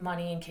enough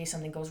money in case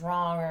something goes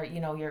wrong, or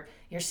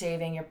you're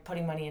saving, you're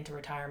putting money into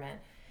retirement.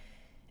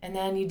 And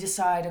then you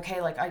decide, okay,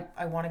 like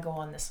I want to go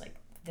on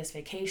this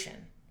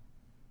vacation.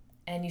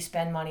 And you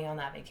spend money on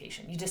that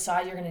vacation. You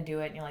decide you're going to do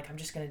it and you're like, I'm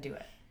just going to do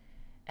it.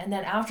 And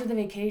then after the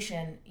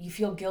vacation, you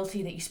feel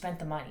guilty that you spent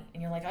the money.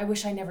 And you're like, I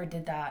wish I never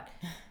did that.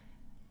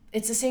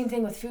 It's the same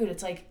thing with food.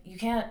 It's like you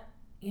can't,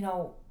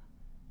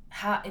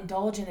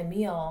 indulge in a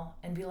meal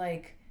and be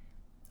like,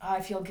 oh,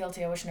 I feel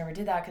guilty, I wish I never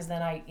did that, because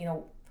then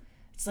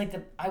it's like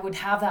I would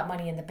have that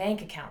money in the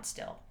bank account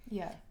still.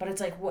 Yeah. But it's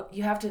like, what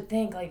you have to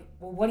think, like,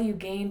 well, what do you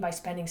gain by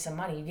spending some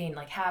money? You gain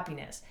like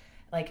happiness.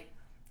 Like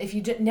if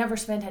you never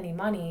spent any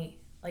money,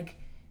 like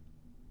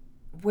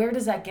where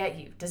does that get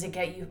you? Does it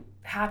get you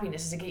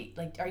happiness? Does it get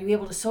like, are you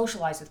able to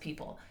socialize with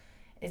people?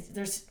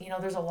 There's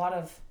a lot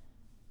of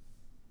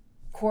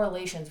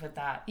correlations with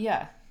that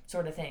yeah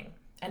sort of thing.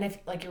 And if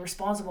like you're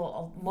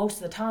responsible most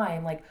of the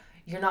time, like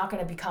you're not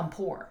going to become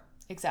poor.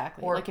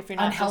 Exactly. Or like if you're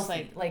not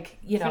unhealthy, just like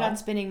if you're not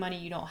spending money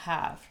you don't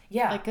have.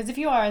 Yeah. Like, because if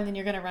you are, then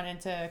you're going to run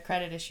into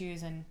credit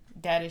issues and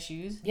debt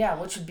issues. Yeah,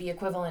 which would be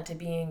equivalent to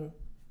being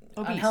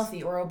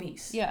unhealthy or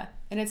obese. Yeah.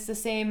 And it's the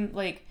same,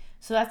 like,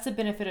 so that's the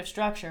benefit of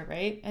structure,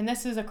 right? And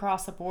this is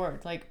across the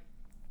board. Like,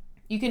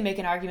 you can make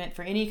an argument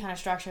for any kind of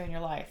structure in your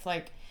life.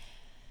 Like,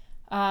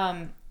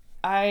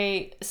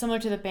 similar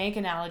to the bank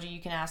analogy, you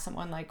can ask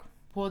someone like,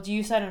 well, do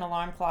you set an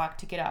alarm clock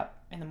to get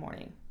up in the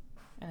morning?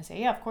 And I say,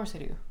 yeah, of course I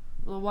do.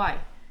 Well, why?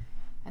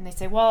 And they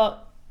say,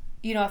 well,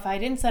 if I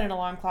didn't set an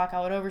alarm clock,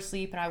 I would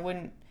oversleep and I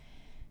wouldn't,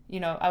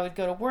 I would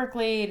go to work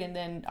late and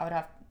then I would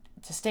have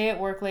to stay at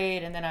work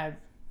late and then I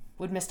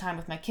would miss time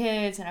with my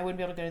kids and I wouldn't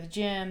be able to go to the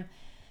gym.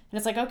 And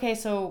it's like, okay,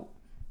 so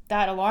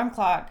that alarm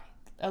clock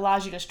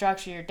allows you to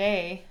structure your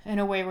day in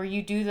a way where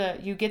you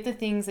get the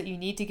things that you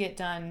need to get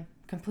done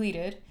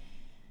completed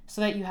so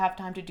that you have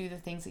time to do the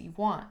things that you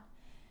want.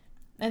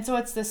 And so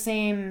it's the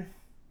same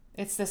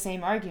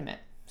argument.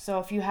 So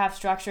if you have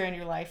structure in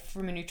your life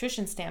from a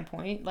nutrition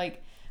standpoint,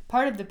 like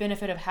part of the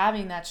benefit of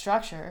having that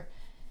structure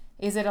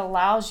is it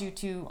allows you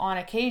to, on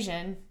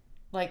occasion,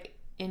 like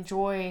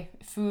enjoy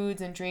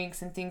foods and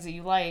drinks and things that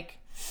you like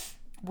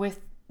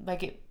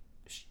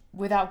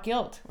without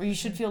guilt, or you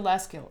should feel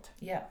less guilt.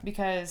 Yeah.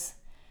 Because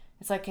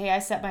it's like, hey, I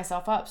set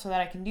myself up so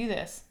that I can do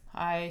this.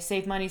 I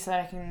save money so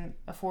that I can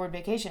afford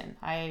vacation.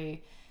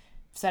 I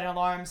set an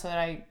alarm so that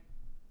I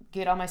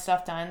get all my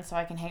stuff done so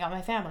I can hang out with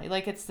my family.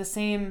 Like, it's the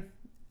same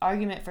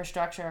argument for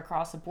structure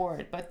across the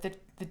board. But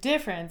the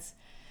difference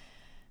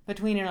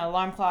between an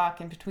alarm clock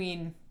and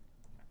between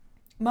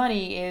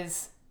money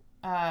is,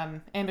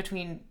 and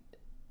between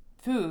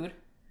food,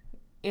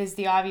 is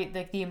the obvious,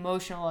 like the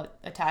emotional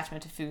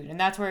attachment to food. And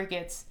that's where it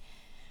gets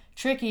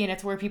tricky, and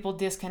it's where people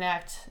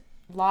disconnect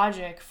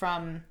logic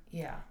from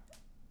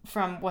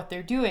what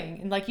they're doing.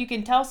 And like, you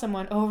can tell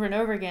someone over and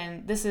over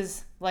again, this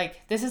is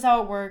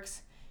how it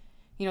works,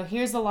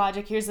 here's the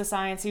logic, here's the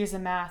science, here's the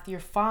math, you're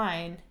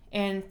fine,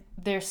 and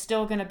they're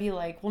still gonna be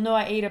like, well, no,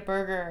 I ate a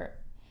burger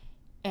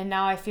and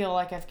now I feel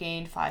like I've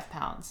gained 5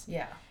 pounds.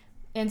 Yeah.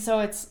 And so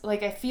it's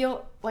like, I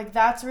feel like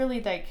that's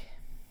really like,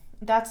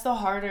 that's the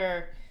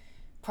harder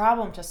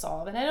problem to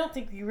solve. And I don't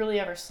think we really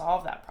ever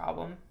solve that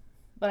problem,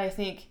 but I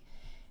think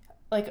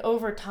like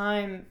over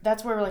time,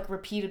 that's where like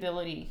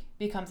repeatability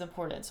becomes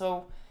important.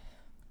 So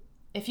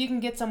if you can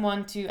get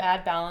someone to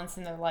add balance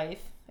in their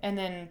life and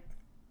then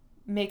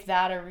make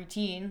that a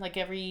routine, like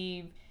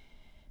every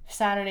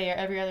Saturday or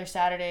every other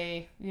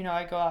Saturday,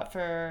 I go out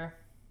for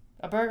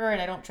a burger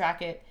and I don't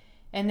track it,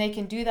 and they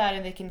can do that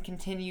and they can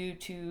continue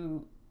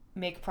to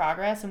make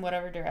progress in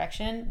whatever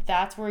direction,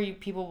 that's where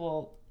people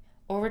will,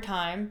 over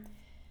time,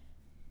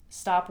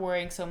 stop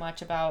worrying so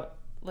much about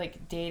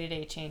like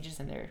day-to-day changes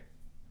in their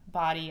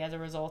body as a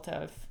result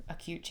of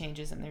acute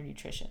changes in their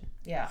nutrition.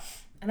 Yeah.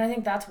 And I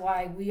think that's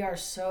why we are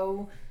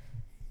so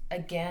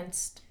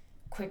against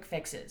quick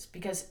fixes,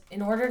 because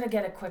in order to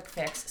get a quick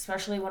fix,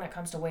 especially when it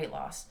comes to weight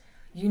loss,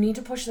 you need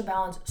to push the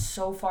balance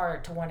so far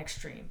to one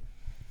extreme.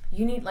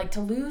 You need, like,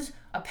 to lose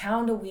a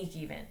pound a week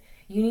even,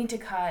 you need to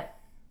cut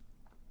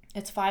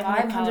it's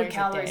 500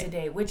 calories a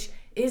day, which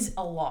is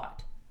a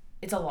lot.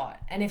 It's a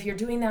lot. And if you're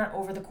doing that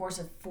over the course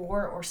of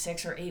 4 or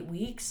 6 or 8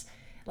 weeks,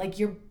 like,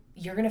 you're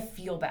going to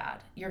feel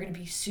bad. You're going to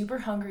be super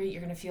hungry.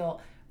 You're going to feel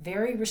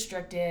very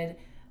restricted.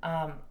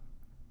 And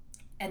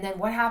then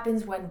what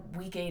happens when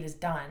week 8 is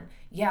done?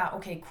 Yeah,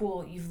 okay,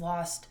 cool. You've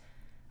lost,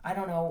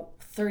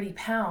 30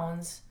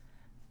 pounds.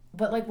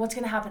 But like, what's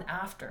going to happen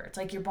after? It's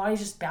like your body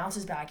just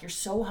bounces back. You're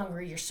so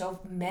hungry. You're so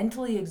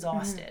mentally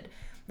exhausted.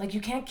 Mm-hmm. Like, you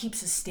can't keep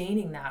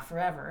sustaining that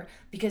forever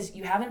because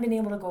you haven't been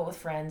able to go out with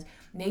friends.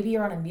 Maybe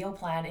you're on a meal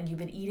plan and you've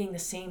been eating the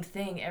same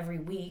thing every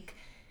week.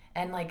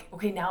 And like,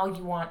 okay, now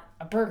you want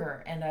a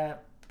burger and a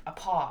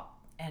pop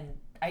and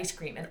ice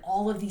cream and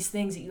all of these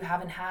things that you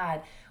haven't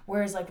had.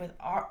 Whereas like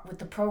with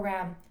the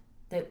program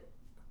that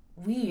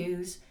we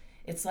use,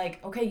 it's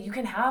like, okay, you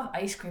can have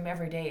ice cream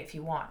every day if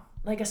you want,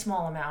 like a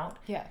small amount.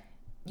 Yeah.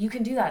 You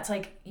can do that. It's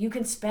like you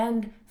can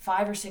spend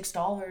 $5 or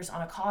 $6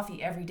 on a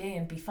coffee every day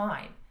and be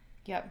fine.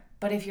 Yep.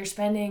 But if you're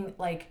spending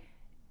like,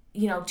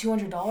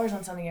 $200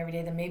 on something every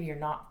day, then maybe you're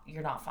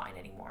not fine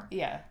anymore.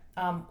 Yeah.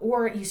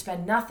 Or you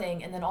spend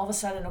nothing and then all of a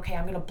sudden, okay,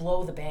 I'm going to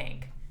blow the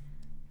bank.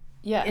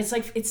 Yeah. It's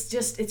like,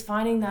 it's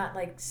finding that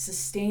like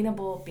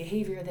sustainable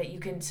behavior that you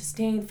can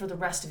sustain for the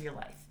rest of your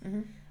life.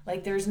 Mm-hmm.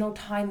 Like, there's no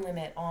time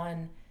limit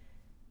on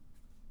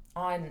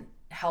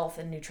health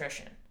and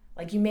nutrition.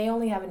 Like, you may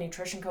only have a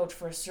nutrition coach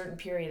for a certain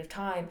period of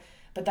time,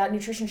 but that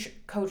nutrition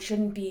coach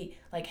shouldn't be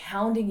like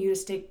hounding you to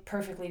stick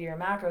perfectly to your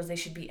macros. They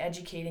should be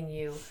educating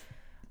you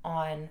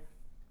on,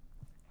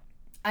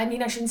 I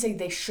shouldn't say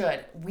they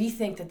should. We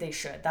think that they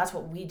should. That's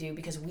what we do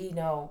because we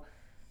know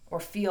or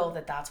feel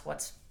that that's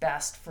what's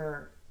best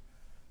for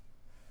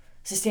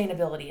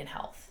sustainability and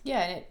health.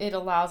 Yeah, and it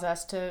allows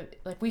us to,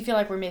 like, we feel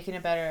like we're making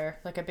a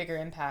bigger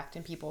impact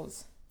in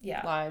people's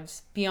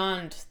lives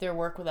beyond their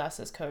work with us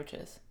as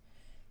coaches,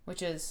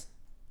 which is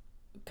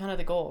kind of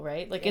the goal,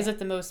 right? Like, Yeah. is it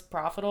the most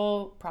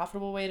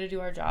profitable way to do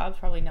our jobs?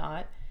 Probably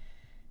not.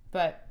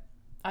 But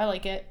I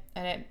like it.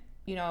 And it,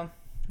 you know,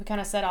 we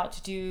kind of set out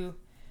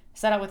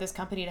with this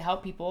company to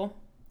help people.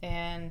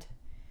 And,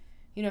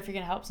 you know, if you're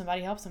going to help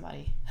somebody, help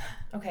somebody.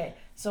 Okay,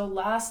 so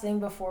last thing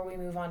before we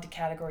move on to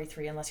category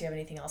 3, unless you have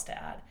anything else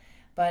to add.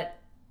 But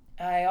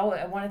I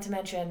wanted to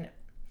mention,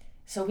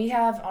 so we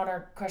have on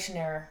our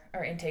questionnaire,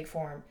 our intake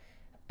form,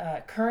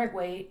 current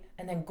weight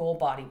and then goal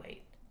body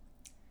weight.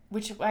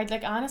 Which I'd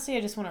like, honestly,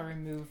 I just want to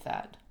remove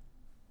that.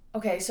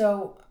 Okay,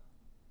 so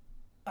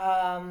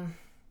I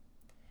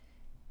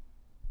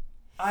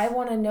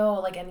want to know,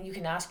 like, and you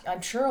can ask,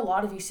 I'm sure a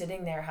lot of you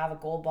sitting there have a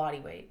goal body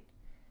weight.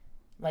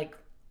 Like,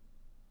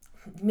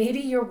 maybe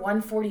you're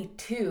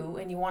 142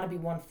 and you want to be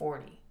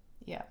 140.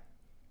 Yeah.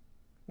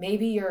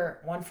 Maybe you're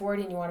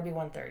 140 and you want to be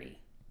 130.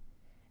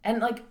 And,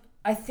 like,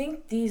 I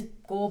think these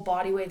goal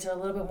body weights are a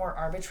little bit more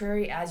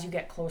arbitrary as you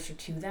get closer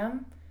to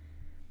them.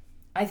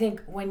 I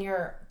think when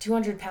you're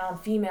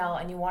 200-pound female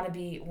and you want to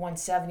be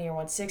 170 or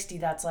 160,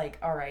 that's like,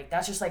 all right,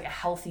 that's just like a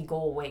healthy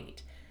goal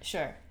weight.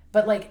 Sure.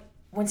 But like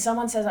when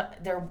someone says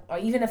they're, or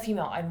even a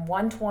female, I'm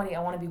 120,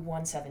 I want to be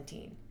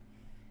 117.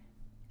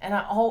 And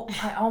I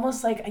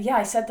almost like, yeah,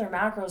 I set their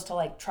macros to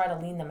like try to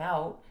lean them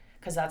out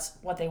because that's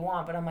what they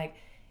want. But I'm like,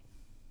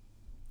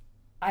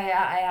 I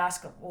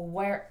ask, well,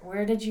 why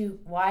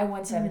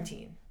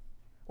 117?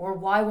 Or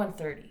why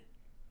 130?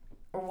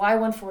 Or why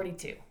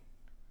 142?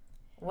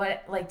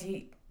 What, like,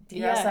 do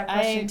you ask that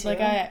question too?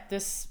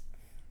 This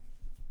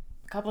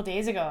a couple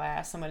days ago, I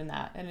asked someone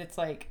that, and it's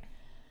like,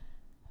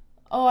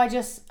 oh,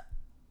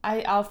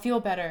 I'll feel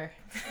better,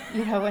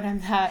 you know, when I'm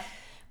that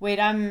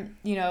weight. I'm,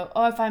 you know,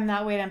 oh, if I'm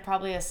that weight, I'm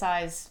probably a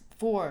size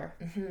 4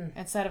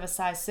 instead of a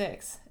size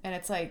 6. And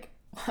it's like,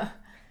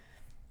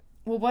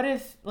 well, what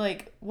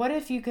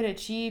if you could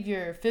achieve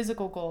your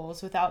physical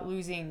goals without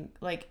losing,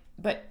 like,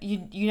 but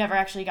you never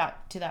actually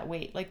got to that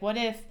weight? Like, what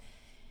if,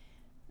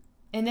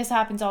 and this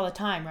happens all the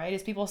time, right?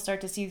 As people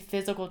start to see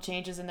physical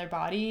changes in their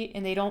body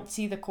and they don't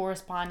see the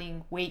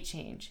corresponding weight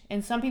change.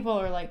 And some people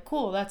are like,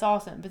 cool, that's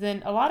awesome. But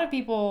then a lot of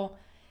people,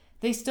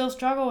 they still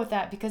struggle with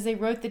that because they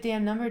wrote the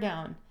damn number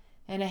down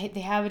and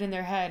they have it in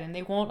their head and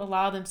they won't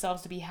allow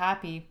themselves to be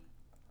happy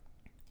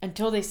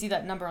until they see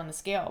that number on the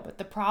scale. But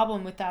the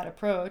problem with that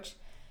approach,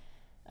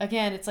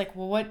 again, it's like,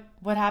 well,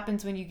 what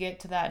happens when you get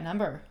to that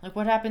number? Like,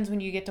 what happens when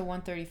you get to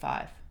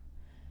 135?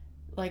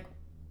 Like,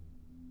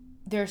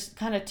 there's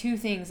kind of two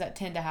things that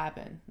tend to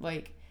happen.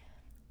 Like,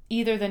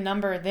 either the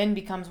number then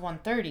becomes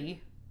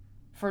 130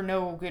 for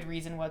no good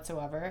reason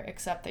whatsoever,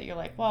 except that you're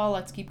like, well,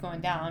 let's keep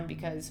going down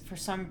because for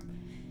some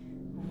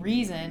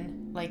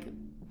reason, like,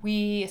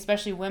 we,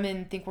 especially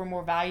women, think we're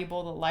more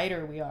valuable the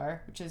lighter we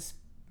are, which is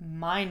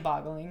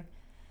mind-boggling.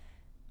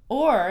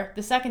 Or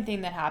the second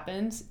thing that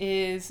happens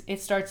is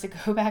it starts to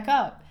go back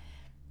up.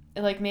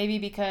 Like, maybe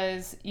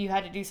because you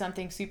had to do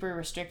something super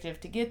restrictive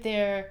to get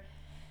there.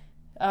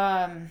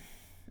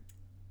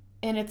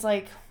 And it's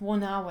like, well,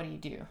 now what do you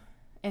do?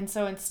 And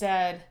so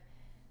instead,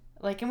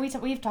 like, and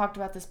we've talked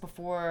about this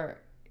before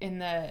in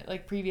the,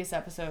 like, previous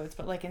episodes,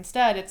 but, like,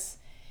 instead it's,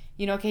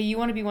 you know, okay, you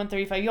want to be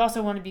 135. You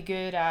also want to be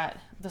good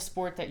at the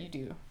sport that you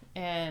do.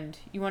 And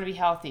you want to be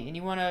healthy. And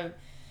you want to,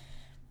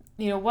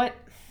 you know, what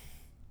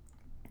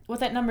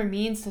that number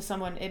means to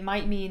someone, it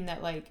might mean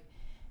that, like,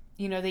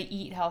 you know, they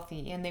eat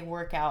healthy and they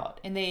work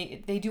out and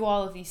they do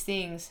all of these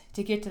things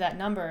to get to that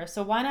number.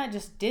 So why not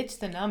just ditch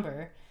the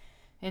number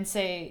and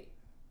say,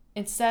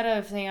 instead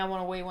of saying I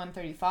want to weigh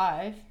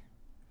 135,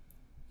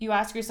 you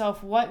ask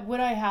yourself, what would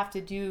I have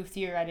to do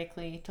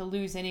theoretically to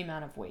lose any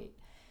amount of weight?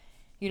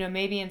 You know,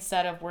 maybe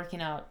instead of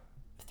working out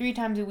 3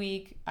 times a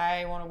week,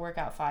 I want to work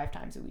out 5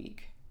 times a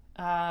week.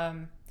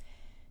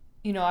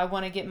 You know, I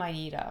want to get my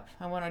NEAT up.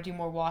 I want to do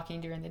more walking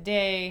during the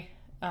day.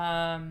 You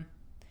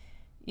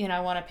know,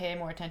 I want to pay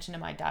more attention to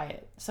my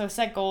diet. So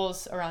set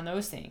goals around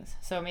those things.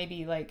 So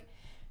maybe like,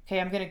 okay,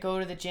 I'm going to go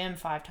to the gym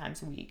 5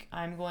 times a week.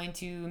 I'm going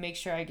to make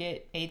sure I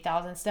get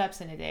 8,000 steps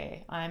in a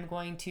day. I'm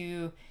going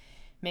to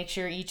make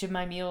sure each of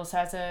my meals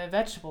has a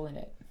vegetable in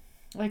it.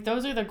 Like,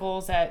 those are the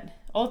goals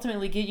that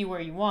ultimately get you where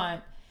you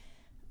want,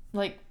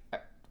 like,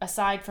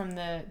 aside from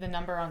the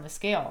number on the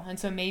scale. And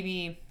so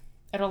maybe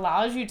it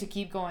allows you to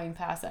keep going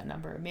past that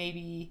number.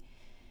 Maybe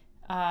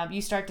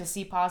you start to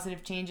see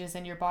positive changes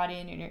in your body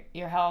and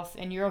your health,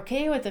 and you're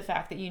okay with the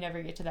fact that you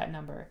never get to that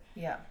number.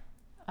 Yeah.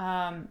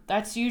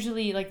 That's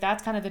usually, like,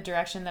 that's kind of the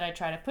direction that I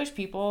try to push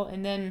people.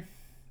 And then,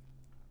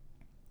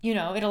 you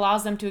know, it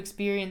allows them to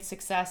experience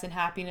success and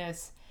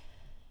happiness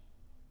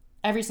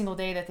every single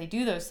day that they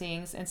do those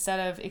things, instead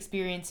of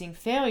experiencing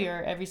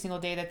failure every single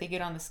day that they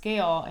get on the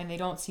scale and they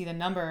don't see the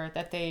number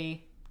that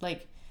they,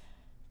 like,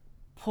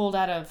 pulled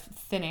out of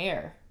thin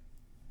air.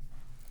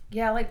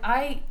 Yeah, like,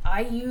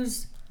 I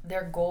use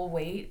their goal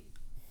weight.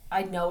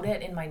 I note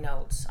it in my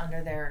notes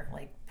under their,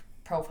 like,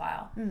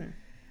 profile.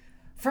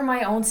 For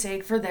my own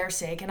sake, for their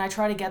sake, and I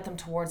try to get them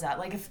towards that.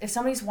 Like, if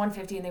somebody's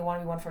 150 and they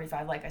want to be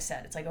 145, like I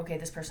said, it's like, okay,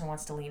 this person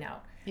wants to lean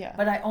out. Yeah.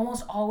 But I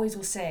almost always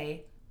will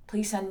say,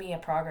 please send me a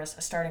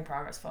starting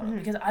progress photo,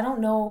 because I don't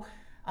know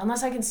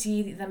unless I can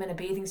see them in a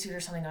bathing suit or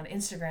something on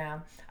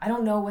Instagram, I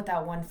don't know what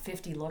that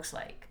 150 looks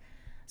like.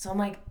 So I'm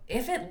like,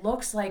 if it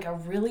looks like a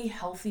really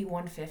healthy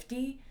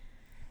 150,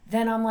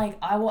 then I'm like,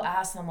 I will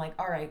ask them like,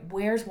 all right,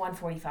 where's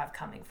 145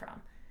 coming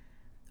from?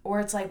 Or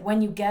it's like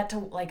when you get to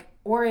like,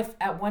 or if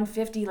at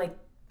 150, like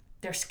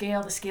the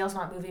scale's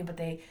not moving, but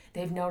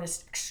they've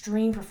noticed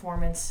extreme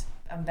performance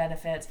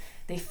benefits.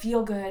 They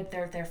feel good.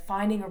 They're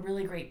finding a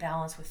really great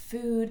balance with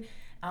food.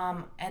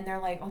 And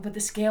they're like, oh, but the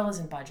scale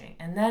isn't budging.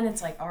 And then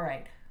it's like, all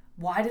right,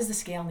 why does the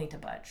scale need to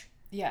budge?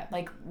 Yeah.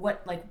 Like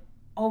what, like,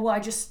 oh, well, I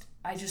just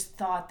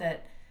thought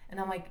that, and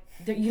I'm like,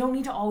 you don't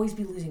need to always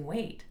be losing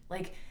weight.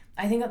 Like,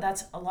 I think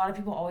that's a lot of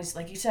people always,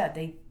 like you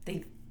said,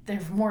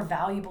 they're more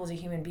valuable as a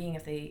human being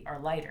if they are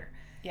lighter.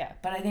 Yeah.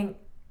 But I think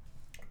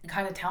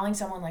kind of telling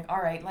someone like,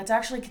 all right, let's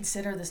actually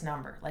consider this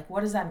number. Like,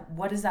 what does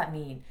that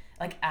mean?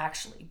 Like,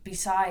 actually,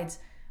 besides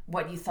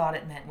what you thought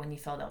it meant when you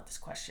filled out this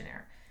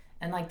questionnaire.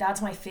 And like,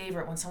 that's my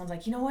favorite when someone's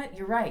like, you know what,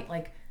 you're right.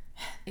 Like,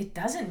 it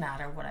doesn't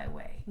matter what I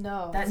weigh.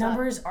 No. That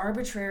number is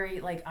arbitrary.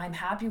 Like, I'm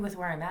happy with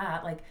where I'm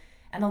at. Like,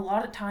 and a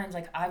lot of times,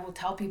 like, I will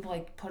tell people,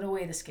 like, put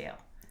away the scale.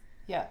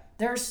 Yeah.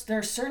 There's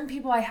certain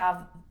people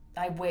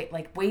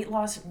weight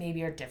loss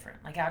maybe are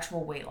different, like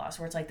actual weight loss,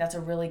 where it's like that's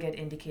a really good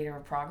indicator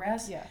of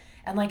progress. Yeah.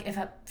 And like if,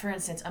 for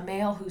instance, a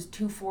male who's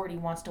 240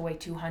 wants to weigh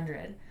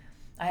 200,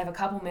 I have a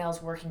couple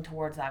males working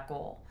towards that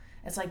goal.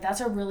 It's like that's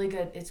really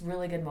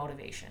good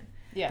motivation.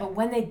 Yeah. But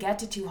when they get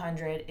to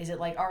 200, is it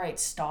like, all right,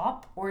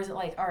 stop? Or is it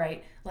like, all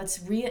right, let's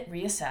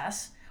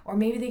reassess? Or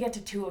maybe they get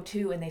to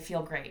 202 and they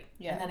feel great.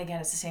 Yeah. And then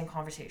again, it's the same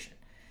conversation.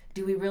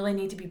 Do we really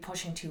need to be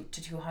pushing to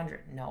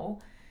 200?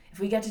 No. If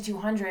we get to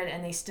 200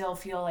 and they still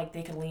feel like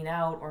they could lean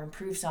out or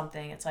improve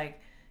something, it's like,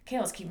 okay,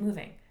 let's keep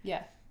moving.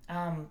 Yeah.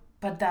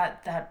 But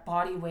that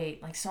body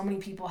weight, like so many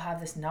people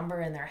have this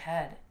number in their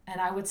head. And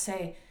I would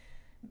say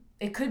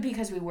it could be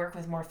because we work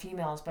with more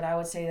females, but I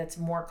would say that's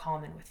more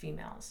common with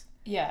females.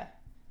 Yeah.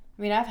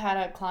 I mean, I've had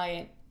a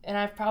client, and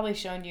I've probably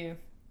shown you,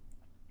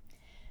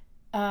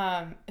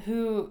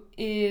 who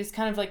is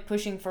kind of like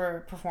pushing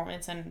for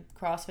performance and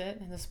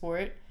CrossFit in the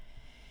sport.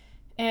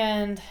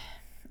 And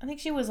I think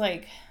she was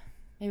like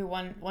maybe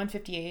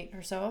 158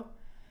 or so.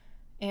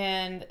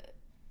 And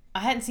I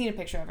hadn't seen a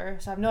picture of her,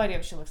 so I have no idea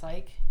what she looks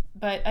like.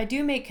 But I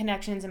do make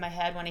connections in my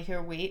head when I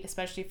hear weight,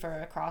 especially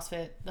for a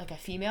CrossFit, like a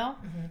female.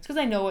 Mm-hmm. It's because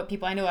I know what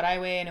I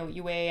weigh, I know what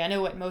you weigh, I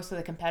know what most of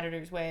the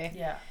competitors weigh.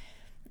 Yeah.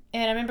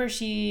 And I remember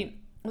she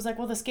was like,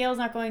 well, the scale's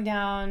not going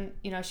down.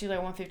 You know, she's like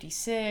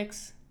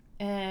 156.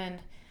 And,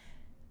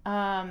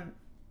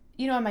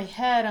 you know, in my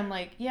head, I'm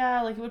like,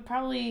 yeah, like it would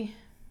probably,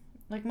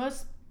 like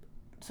most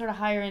sort of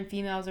higher end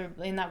females are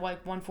in that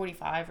like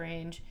 145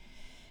 range.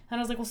 And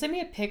I was like, well, send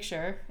me a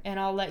picture and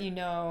I'll let you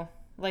know,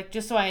 like,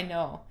 just so I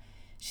know.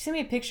 She sent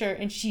me a picture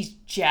and she's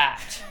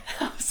jacked.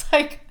 I was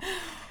like,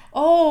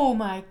 oh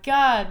my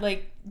God,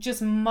 like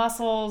just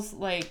muscles,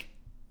 like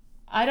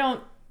I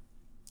don't,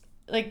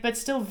 like, but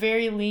still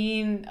very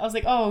lean. I was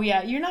like, oh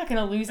yeah, you're not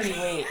going to lose any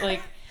weight.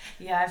 Like,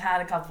 yeah, I've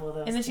had a couple of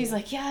those. And then she's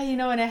like, yeah, you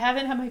know, and I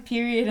haven't had my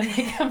period. And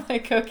like, I'm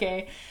like,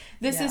 okay,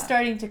 this is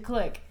starting to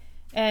click.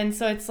 And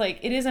so it's like,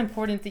 it is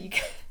important that you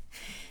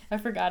I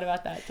forgot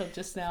about that till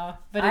just now.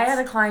 But I had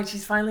a client,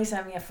 she's finally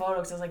sent me a photo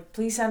because I was like,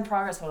 please send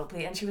progress photo,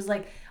 please. And she was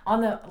like on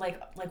the like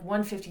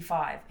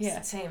 155. Yeah.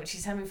 Same. She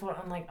sent me a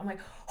photo. I'm like,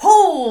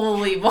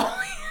 holy moly.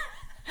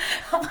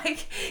 I'm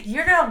like,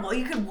 you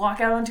could walk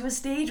out onto a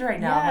stage right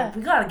now. Yeah. Like,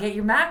 we gotta get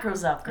your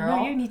macros up, girl.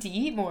 No, you need to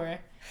eat more.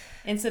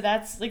 And so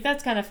that's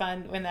kind of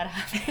fun when that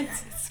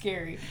happens. It's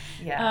scary.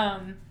 Yeah.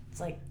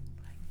 It's like,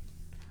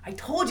 I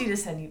told you to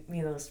send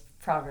me those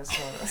progress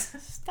photos.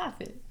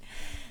 Stop it.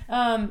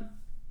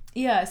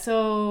 Yeah,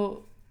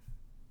 so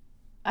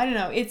I don't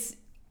know. It's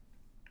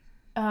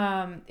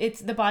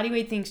the body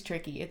weight thing's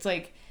tricky. It's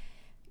like,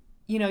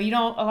 you know,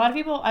 a lot of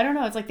people, I don't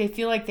know, it's like they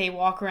feel like they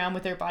walk around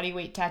with their body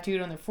weight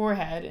tattooed on their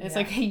forehead. And it's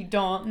like, hey, you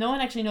don't. No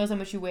one actually knows how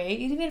much you weigh.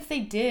 Even if they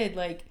did,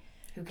 like,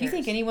 who cares? Do you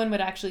think anyone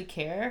would actually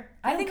care?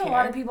 I think a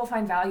lot of people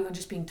find value in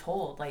just being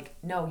told, like,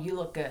 no, you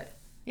look good.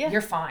 Yeah.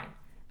 You're fine.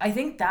 I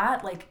think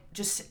that, like,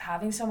 just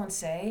having someone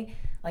say,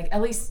 like,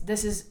 at least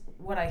this is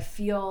what I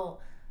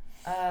feel,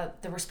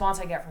 the response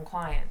I get from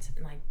clients.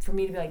 And, like, for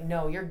me to be like,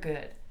 no, you're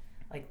good.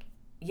 Like,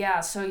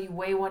 yeah, so you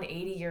weigh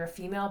 180, you're a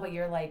female, but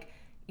you're, like,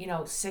 you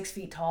know, 6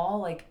 feet tall,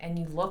 like, and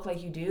you look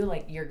like you do,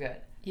 like, you're good.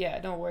 Yeah,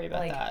 don't worry about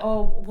like, that.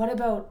 Oh, what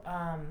about,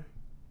 I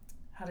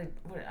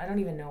don't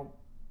even know,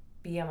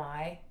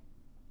 BMI?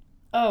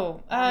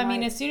 Oh, I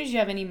mean, as soon as you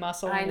have any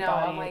muscle in your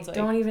body, I'm like,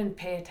 don't even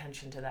pay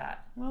attention to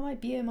that. Well, my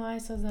BMI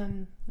says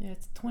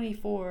it's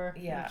 24.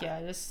 Yeah. Like,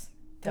 yeah, just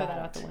throw that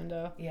out the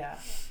window. Yeah.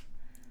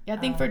 Yeah, I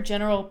think for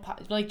general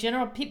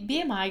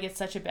BMI gets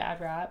such a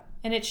bad rap,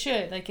 and it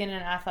should, like in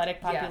an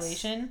athletic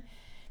population. Yes.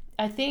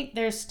 I think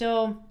there's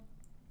still,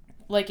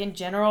 like in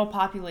general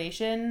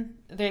population,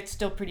 it's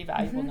still a pretty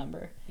valuable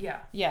number.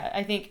 Yeah. Yeah,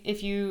 I think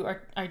if you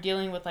are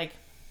dealing with like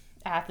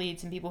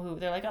athletes and people who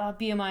they're like, oh,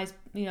 BMI's,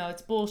 you know,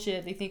 it's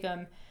bullshit. They think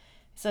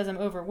says I'm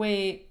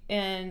overweight,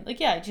 and like,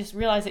 yeah, just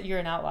realize that you're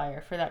an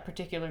outlier for that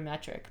particular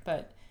metric.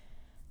 But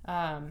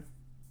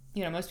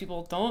you know, most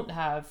people don't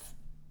have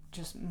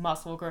just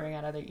muscle growing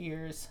out of their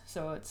ears,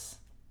 so it's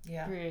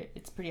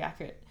pretty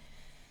accurate.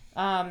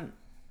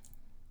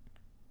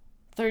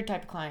 Third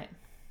type of client.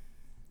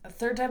 A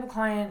third type of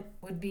client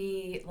would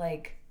be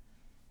like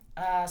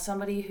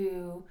somebody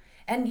who,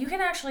 and you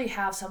can actually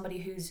have somebody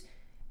who's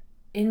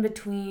in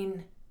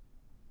between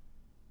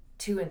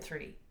 2 and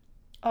 3.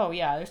 Oh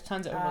yeah, there's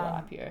tons of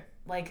overlap here.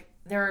 Like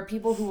there are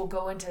people who will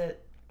go into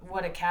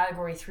what a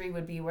category 3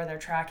 would be, where they're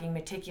tracking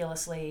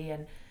meticulously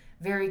and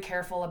very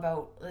careful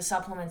about the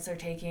supplements they're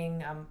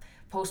taking,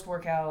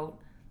 post-workout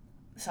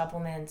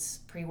supplements,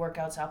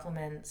 pre-workout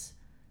supplements.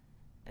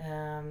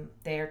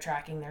 They are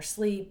tracking their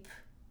sleep.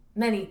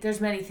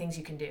 There's many things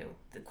you can do,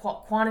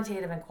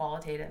 quantitative and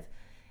qualitative,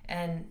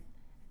 and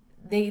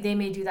they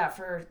may do that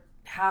for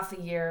half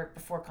the year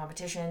before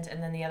competitions,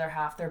 and then the other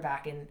half they're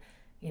back in,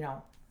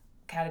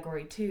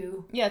 category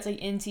 2. Yeah, it's like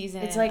in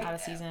season, it's like out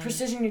of season.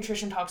 Precision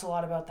Nutrition talks a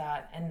lot about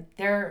that, and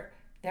their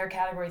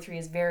category 3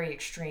 is very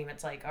extreme.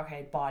 It's like,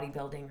 okay,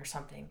 bodybuilding or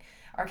something.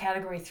 Our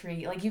category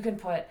 3, like you can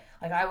put,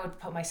 like I would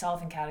put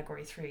myself in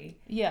category 3.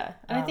 Yeah,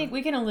 and I think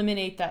we can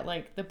eliminate that,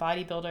 like the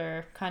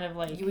bodybuilder kind of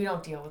like. We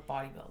don't deal with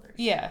bodybuilders.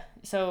 Yeah,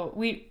 so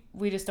we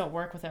just don't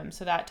work with them.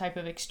 So that type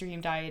of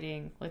extreme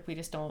dieting, like we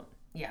just don't.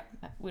 Yeah.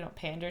 We don't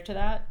pander to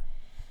that.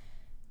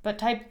 But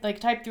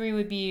type 3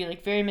 would be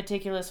like very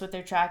meticulous with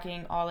their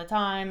tracking all the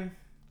time,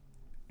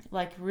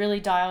 like really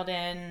dialed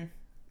in,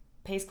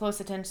 pays close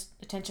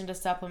attention to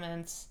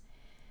supplements,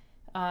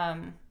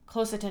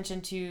 close attention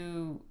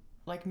to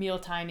like meal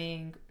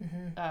timing,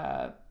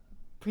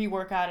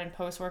 pre-workout and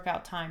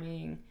post-workout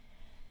timing,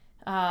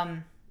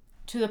 to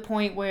the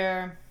point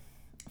where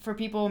for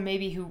people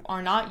maybe who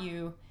are not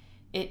you,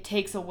 it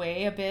takes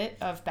away a bit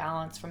of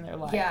balance from their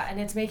life. Yeah, and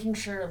it's making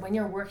sure when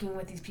you're working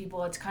with these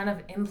people, it's kind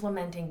of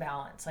implementing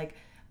balance. Like,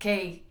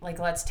 okay, like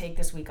let's take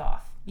this week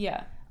off.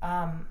 Yeah.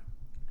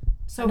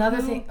 So another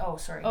thing. Oh,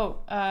 sorry.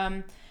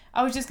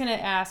 I was just gonna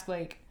ask,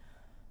 like,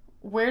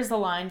 where's the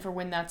line for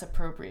when that's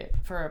appropriate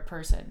for a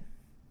person?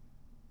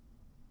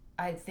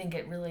 I think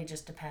it really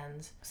just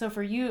depends. So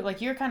for you,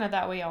 like, you're kind of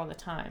that way all the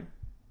time.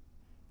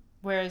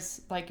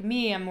 Whereas, like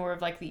me, I'm more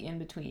of like the in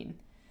between,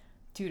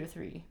 2 to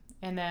 3,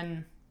 and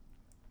then.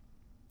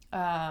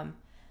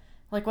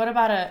 Like what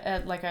about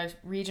a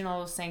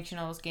regionals,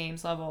 sanctionals,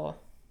 games level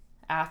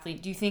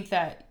athlete? Do you think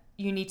that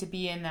you need to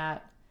be in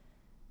that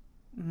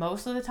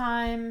most of the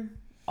time,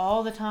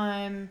 all the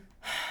time?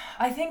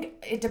 I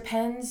think it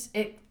depends.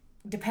 It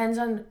depends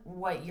on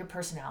what your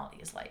personality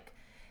is like.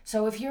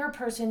 So if you're a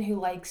person who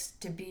likes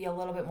to be a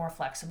little bit more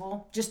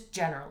flexible, just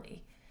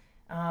generally,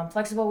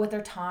 flexible with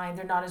their time,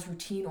 they're not as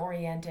routine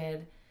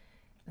oriented,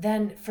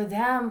 then for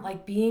them,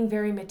 like being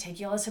very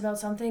meticulous about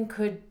something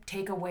could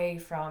take away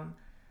from,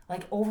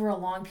 like over a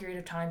long period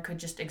of time, could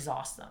just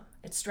exhaust them.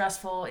 It's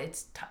stressful.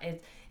 It's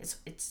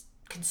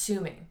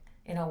consuming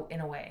in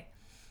a way.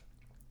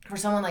 For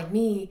someone like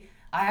me,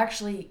 I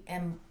actually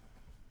am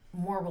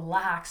more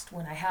relaxed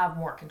when I have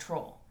more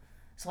control.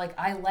 So like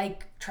I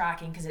like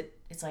tracking because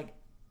it's like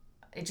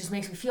it just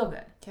makes me feel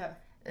good. Yeah.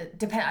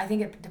 I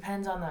think it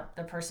depends on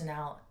the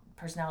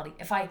personality.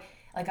 If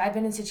I've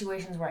been in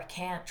situations where I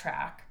can't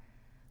track,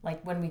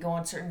 like when we go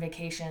on certain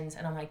vacations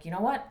and I'm like, you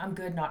know what? I'm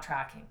good not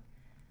tracking.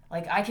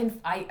 Like I can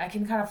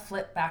kind of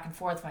flip back and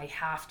forth if I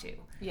have to.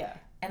 Yeah.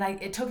 And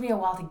it took me a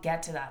while to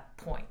get to that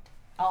point.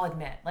 I'll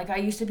admit. Like I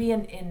used to be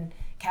in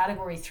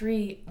category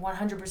 3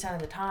 100% of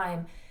the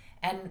time,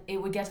 and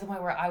it would get to the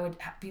point where I would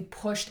be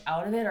pushed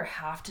out of it or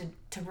have to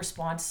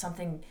respond to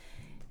something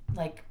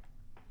like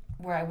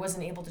where I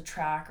wasn't able to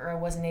track or I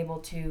wasn't able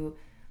to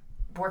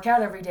work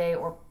out every day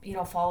or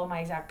follow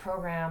my exact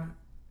program,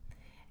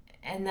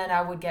 and then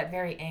I would get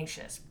very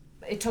anxious.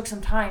 It took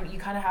some time. You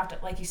kind of have to,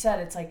 like you said,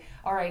 it's like,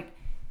 all right,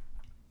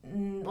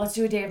 let's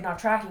do a day of not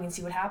tracking and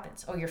see what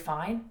happens. Oh, you're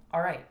fine?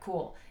 All right,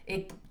 cool.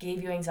 It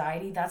gave you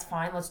anxiety. That's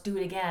fine. Let's do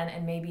it again.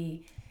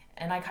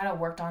 And I kind of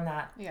worked on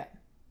that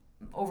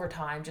over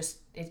time. Just,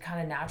 it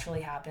kind of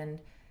naturally happened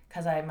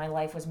because my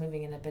life was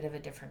moving in a bit of a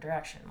different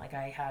direction. Like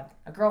I had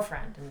a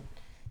girlfriend and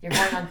you're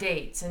going on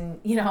dates and,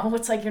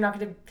 it's like you're not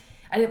going to,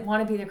 I didn't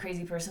want to be the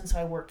crazy person, so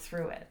I worked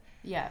through it.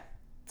 Yeah.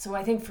 So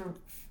I think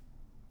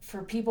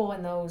for people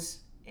in those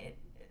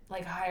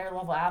like higher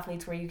level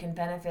athletes where you can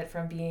benefit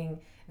from being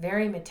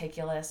very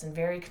meticulous and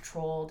very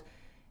controlled,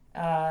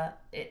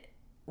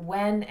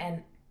 when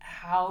and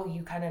how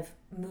you kind of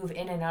move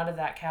in and out of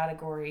that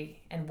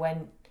category, and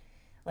when,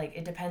 like,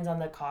 it depends on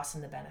the costs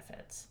and the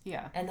benefits.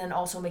 Yeah. And then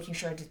also making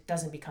sure it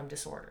doesn't become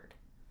disordered.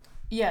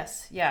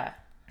 Yes. Yeah.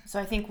 So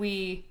I think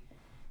you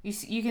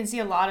can see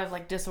a lot of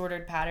like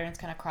disordered patterns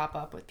kind of crop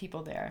up with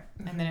people there.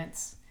 Mm-hmm. And then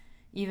it's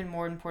even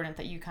more important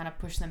that you kind of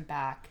push them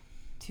back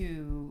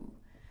to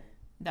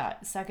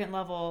that second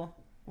level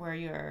where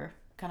you're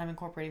kind of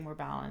incorporating more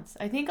balance.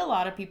 I think a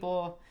lot of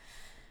people,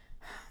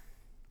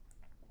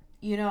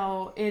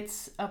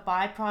 it's a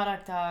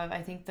byproduct of,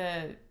 I think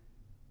the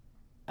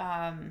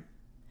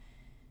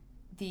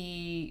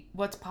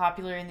what's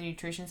popular in the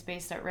nutrition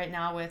space that right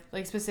now with,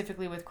 like,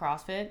 specifically with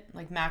CrossFit,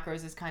 like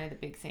macros is kind of the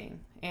big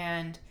thing.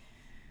 And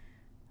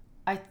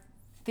I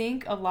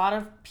think a lot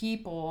of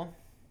people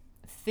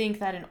think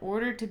that in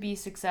order to be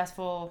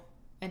successful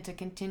and to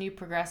continue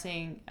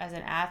progressing as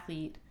an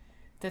athlete,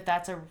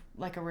 that's a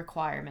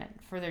requirement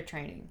for their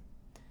training.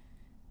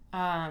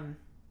 I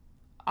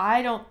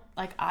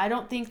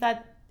don't think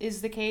that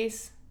is the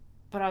case,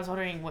 but I was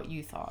wondering what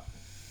you thought.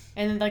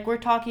 And like we're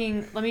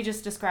talking, let me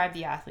just describe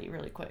the athlete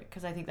really quick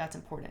because I think that's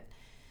important.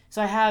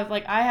 So I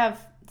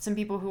have some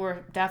people who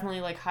are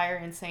definitely like higher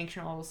in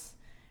sanctionals,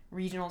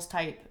 regionals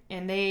type,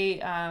 and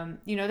they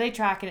they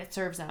track and it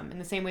serves them in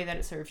the same way that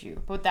it serves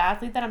you. But the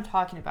athlete that I'm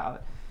talking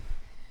about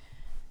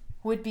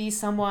would be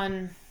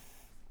someone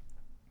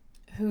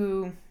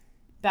who,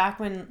 back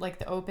when like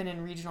the open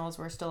and regionals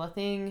were still a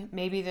thing,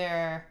 maybe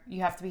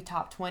you have to be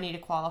top 20 to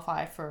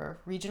qualify for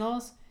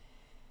regionals.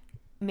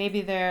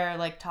 Maybe they're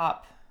like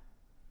top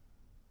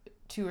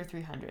 200 or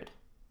 300,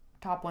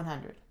 top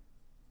 100,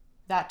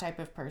 that type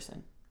of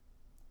person.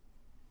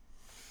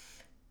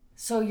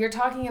 So you're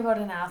talking about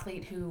an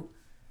athlete who,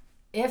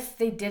 if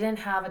they didn't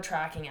have a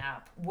tracking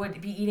app, would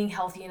be eating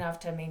healthy enough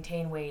to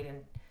maintain weight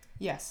and...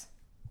 Yes.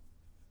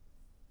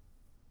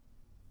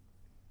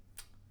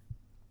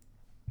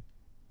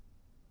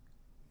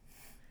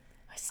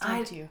 I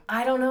stumped you.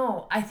 I don't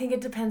know. I think it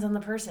depends on the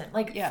person.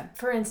 Like, yeah.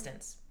 For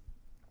instance,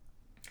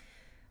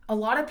 a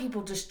lot of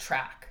people just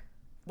track.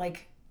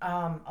 Like,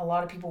 a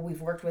lot of people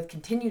we've worked with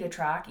continue to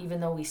track,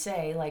 even though we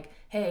say, like,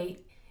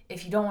 hey,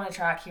 if you don't want to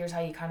track, here's how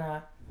you kind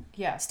of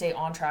stay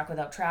on track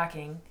without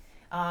tracking.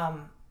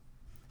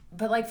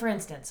 But, like, for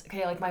instance,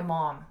 okay, like my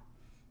mom,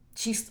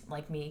 she's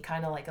like me,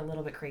 kind of like a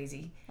little bit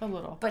crazy. A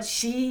little. But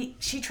she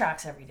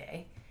tracks every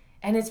day.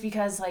 And it's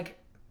because, like,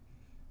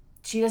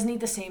 she doesn't eat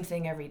the same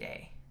thing every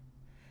day.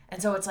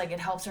 And so it's like, it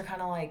helps her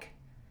kind of like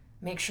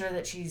make sure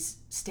that she's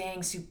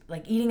staying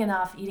like eating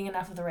enough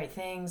of the right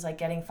things, like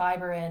getting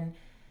fiber in,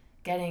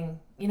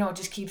 it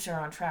just keeps her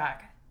on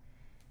track.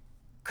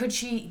 Could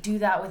she do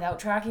that without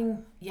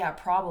tracking? Yeah,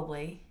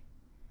 probably.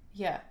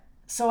 Yeah.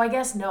 So I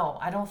guess no,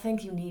 I don't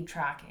think you need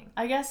tracking.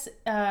 I guess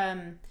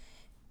I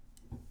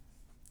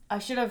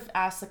should have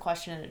asked the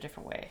question in a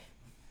different way.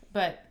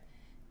 But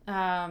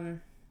I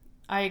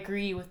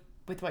agree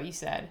with what you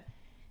said.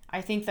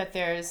 I think that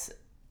there's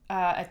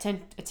a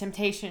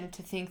temptation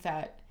to think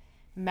that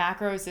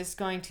macros is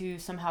going to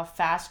somehow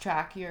fast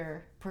track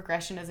your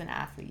progression as an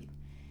athlete.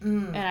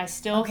 And I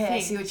still think... Okay, I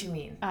see what you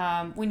mean.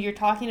 When you're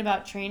talking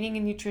about training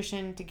and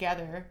nutrition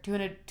together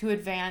to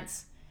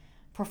advance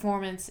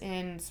performance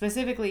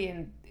specifically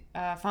in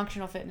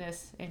functional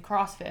fitness and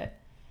CrossFit,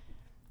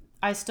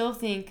 I still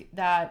think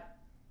that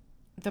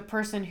the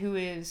person who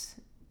is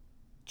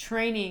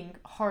training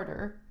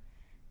harder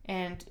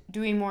and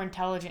doing more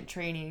intelligent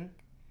training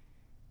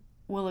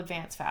will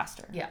advance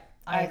faster. Yeah,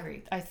 I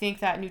agree. I think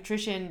that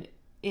nutrition,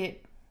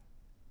 it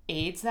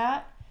aids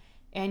that,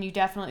 and you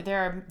definitely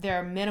there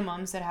are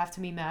minimums that have to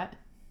be met,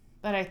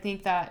 but I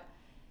think that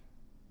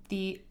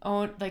the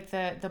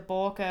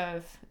bulk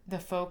of the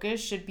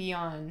focus should be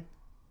on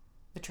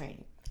the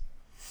training.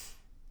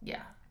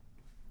 Yeah.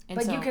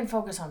 But you can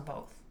focus on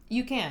both.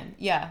 You can,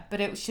 yeah, but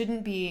it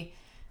shouldn't be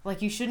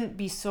like, you shouldn't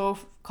be so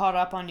caught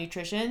up on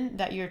nutrition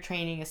that your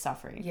training is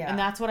suffering. Yeah. And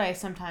that's what I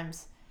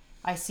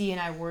see and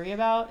I worry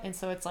about. And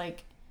so it's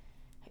like,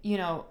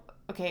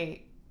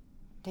 okay,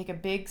 take a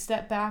big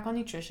step back on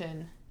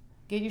nutrition,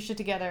 get your shit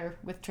together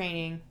with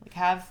training, like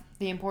have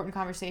the important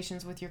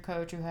conversations with your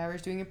coach or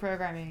whoever's doing your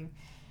programming,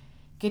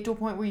 get to a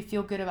point where you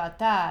feel good about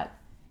that,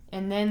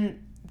 and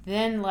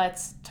then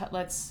let's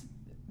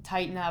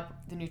tighten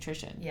up the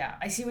nutrition. Yeah,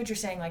 I see what you're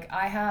saying. Like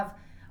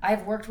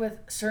I've worked with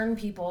certain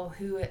people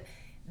who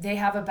they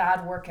have a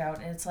bad workout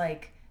and it's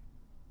like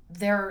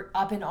they're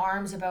up in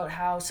arms about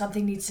how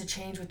something needs to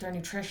change with their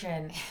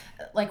nutrition,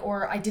 like,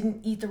 or I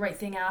didn't eat the right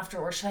thing after,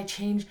 or should I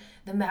change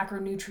the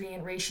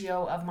macronutrient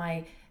ratio of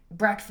my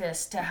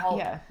breakfast to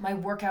help my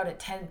workout at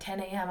 10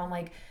 a.m. I'm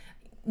like,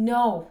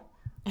 no,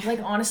 like,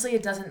 honestly,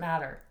 it doesn't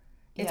matter.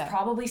 It's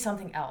probably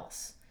something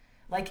else.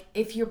 Like,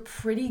 if you're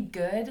pretty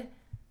good,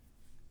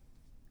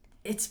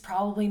 it's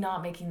probably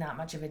not making that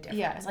much of a difference.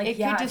 Yeah, like, if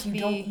you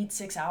don't eat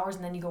 6 hours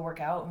and then you go work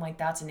out, I'm like,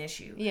 that's an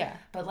issue. Yeah.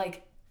 But,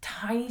 like,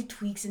 tiny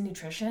tweaks in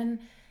nutrition,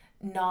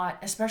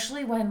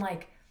 especially when,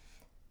 like,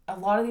 a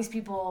lot of these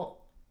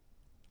people,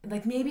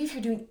 like, maybe if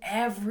you're doing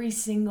every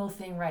single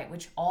thing right,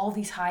 which all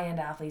these high-end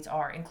athletes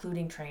are,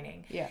 including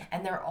training. Yeah.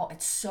 And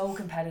it's so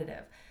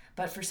competitive.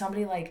 But for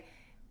somebody like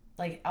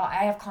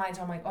I have clients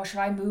where I'm like, oh, should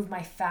I move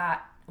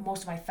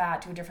most of my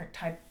fat to a different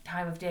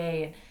time of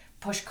day and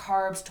push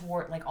carbs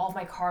toward, like, all of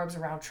my carbs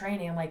around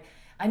training? I'm like,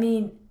 I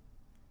mean,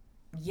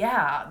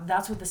 yeah,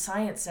 that's what the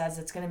science says.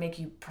 It's going to make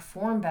you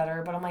perform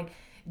better. But I'm like,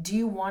 do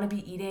you want to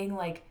be eating,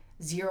 like,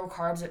 0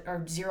 carbs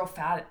or 0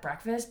 fat at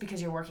breakfast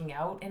because you're working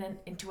out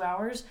in 2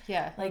 hours?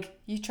 Yeah. Like,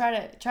 you try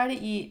to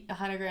eat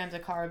 100 grams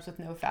of carbs with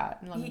no fat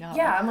and let me know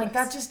how I'm like,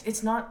 that just,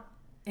 it's not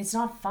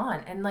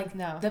fun. And, like,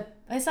 no, the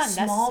it's not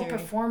small necessary.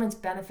 performance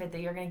benefit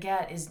that you're going to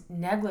get is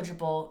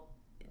negligible.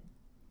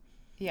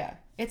 Yeah.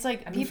 It's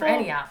like, I mean, people for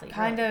any athlete,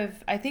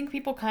 I think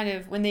people kind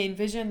of, when they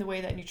envision the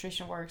way that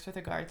nutrition works with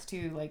regards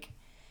to, like,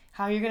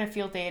 how you're going to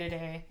feel day to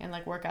day and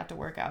like workout to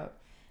workout,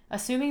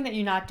 assuming that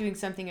you're not doing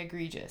something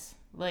egregious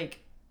like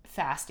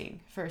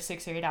fasting for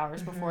 6 or 8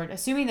 hours before it,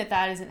 assuming that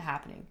that isn't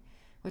happening,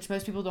 which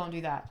most people don't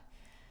do that.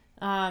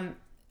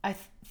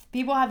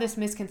 People have this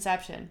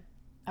misconception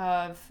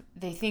of,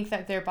 they think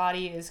that their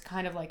body is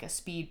kind of like a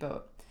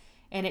speedboat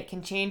and it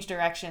can change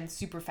direction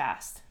super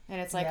fast.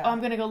 And it's like, oh, I'm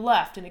going to go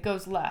left, and it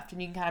goes left,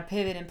 and you can kind of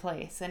pivot in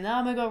place. And now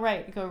I'm going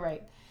to go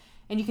right.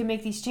 And you can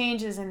make these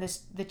changes, and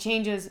the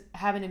changes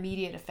have an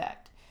immediate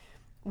effect.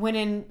 When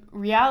in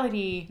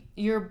reality,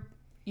 your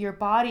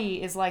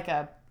body is like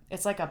a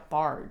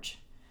barge.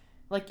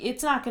 Like,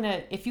 it's not going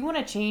to, if you want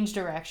to change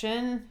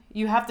direction,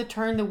 you have to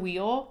turn the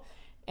wheel,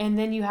 and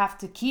then you have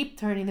to keep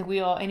turning the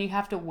wheel, and you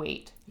have to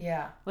wait.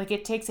 Yeah. Like,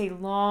 it takes a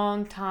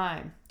long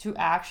time to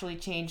actually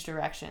change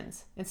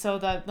directions. And so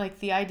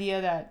the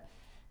idea that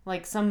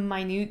like some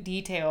minute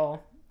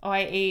detail, oh,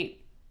 I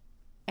ate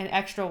an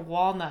extra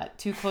walnut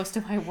too close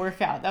to my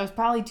workout, that was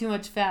probably too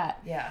much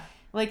fat. Yeah.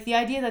 Like, the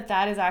idea that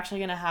that is actually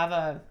going to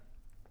have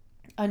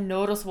a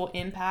noticeable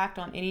impact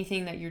on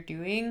anything that you're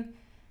doing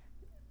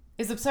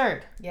is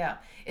absurd. Yeah.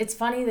 It's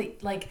funny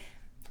that like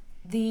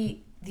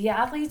the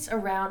athletes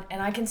around,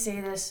 and I can say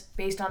this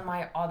based on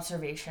my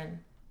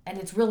observation, and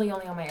it's really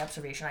only on my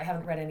observation. I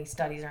haven't read any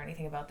studies or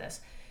anything about this.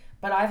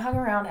 But I've hung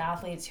around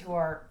athletes who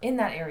are in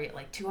that area,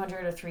 like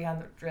 200 or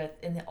 300th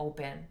in the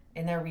open,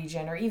 in their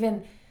region, or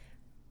even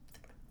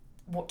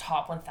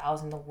top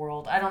 1,000 in the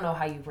world. I don't know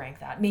how you rank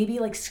that. Maybe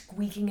like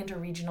squeaking into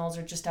regionals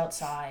or just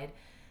outside.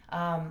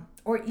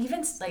 Or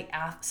even like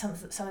some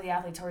of the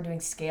athletes who are doing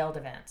scaled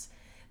events.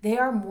 They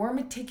are more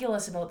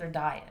meticulous about their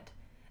diet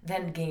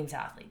than games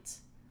athletes.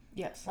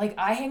 Yes. Like,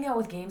 I hang out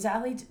with games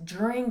athletes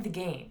during the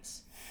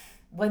games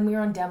when we were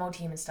on demo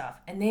team and stuff,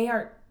 and they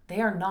are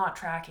not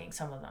tracking,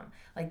 some of them.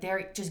 Like,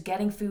 they're just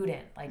getting food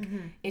in. Like,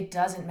 it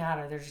doesn't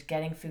matter. They're just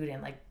getting food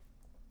in. Like,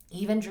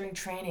 even during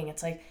training,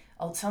 it's like,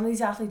 oh, some of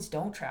these athletes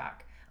don't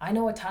track. I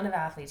know a ton of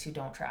athletes who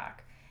don't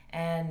track.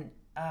 And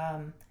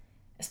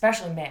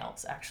especially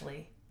males,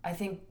 actually. I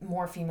think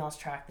more females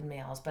track than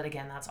males. But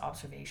again, that's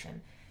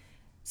observation.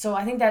 So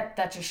I think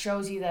that just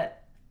shows you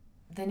that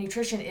the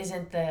nutrition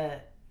isn't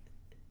the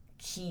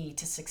key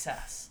to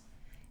success.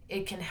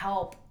 It can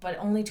help, but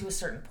only to a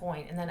certain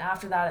point. And then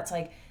after that, it's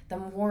like, the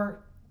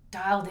more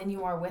dialed in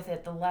you are with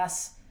it, the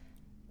less,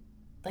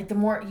 like, the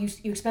more you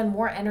expend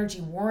more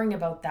energy worrying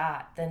about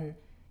that than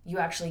you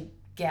actually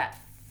get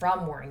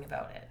from worrying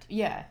about it.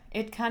 Yeah,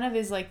 it kind of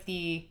is like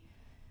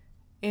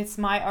it's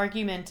my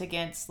argument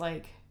against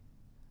like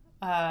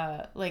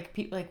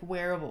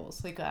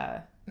wearables, like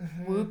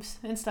Whoops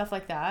and stuff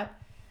like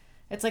that.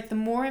 It's like, the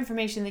more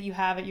information that you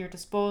have at your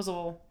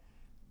disposal,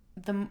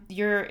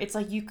 it's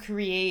like you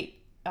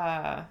create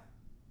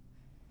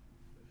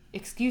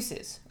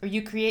excuses, or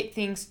you create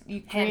things,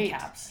 you create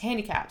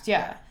handicaps.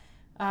 Yeah.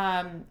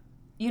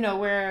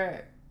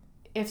 Where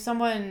if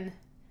someone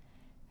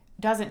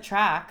doesn't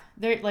track,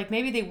 they're like,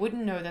 maybe they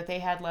wouldn't know that they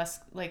had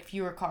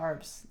fewer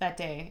carbs that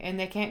day, and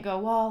they can't go,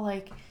 well,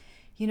 like,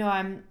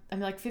 I'm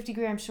like 50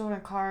 grams short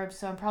on carbs,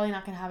 so I'm probably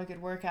not gonna have a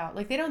good workout.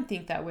 Like, they don't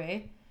think that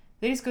way.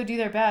 They just go do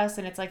their best,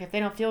 and it's like, if they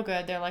don't feel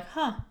good, they're like,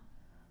 that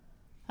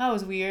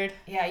was weird.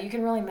 Yeah, you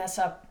can really mess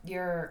up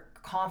your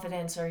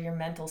confidence or your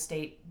mental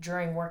state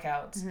during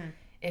workouts.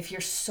 If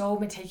you're so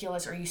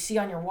meticulous, or you see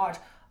on your watch,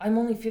 I'm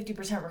only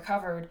 50%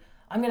 recovered,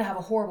 I'm going to have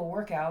a horrible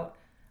workout.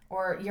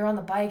 Or you're on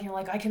the bike and you're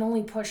like, I can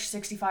only push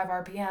 65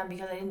 RPM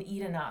because I didn't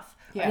eat enough.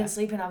 Yeah. I didn't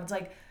sleep enough. It's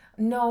like,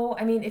 no,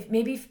 I mean, if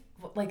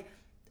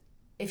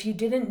you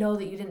didn't know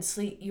that you didn't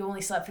sleep, you only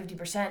slept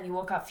 50%, you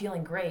woke up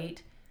feeling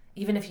great,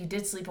 even if you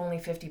did sleep only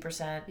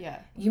 50%,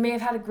 you may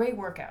have had a great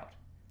workout.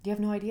 You have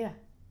no idea.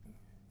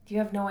 You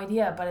have no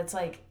idea, but it's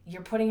like,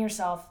 you're putting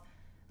yourself,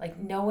 like,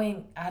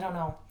 knowing, I don't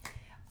know.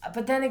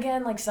 But then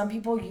again, like, some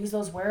people use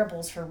those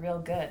wearables for real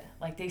good.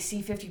 Like, they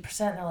see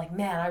 50% and they're like,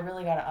 man, I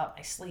really got to up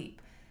my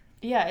sleep.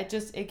 Yeah, it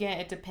just, again,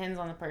 it depends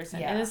on the person.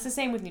 Yeah. And it's the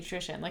same with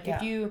nutrition. Like, I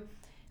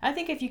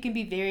think if you can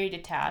be very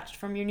detached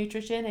from your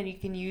nutrition, and you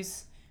can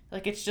use,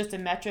 like, it's just a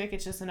metric,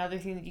 it's just another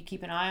thing that you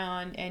keep an eye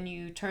on, and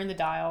you turn the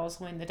dials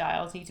when the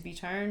dials need to be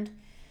turned,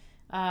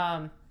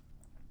 and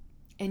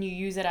you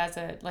use it as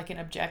an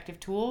objective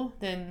tool,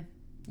 then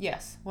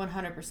yes,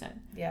 100%.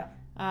 Yeah.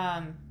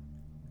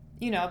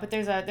 But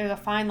there's a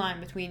fine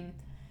line between,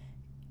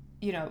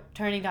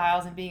 turning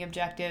dials and being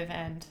objective,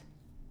 and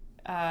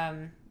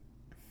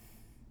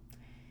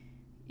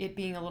it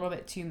being a little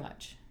bit too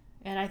much.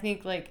 And I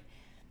think,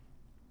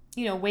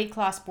 weight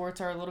class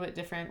sports are a little bit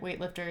different.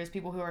 Weightlifters,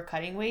 people who are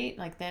cutting weight,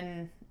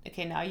 then,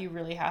 okay, now you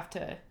really have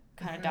to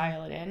kind of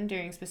dial it in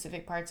during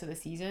specific parts of the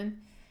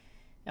season.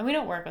 And we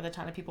don't work with a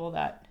ton of people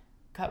that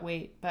cut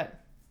weight, but,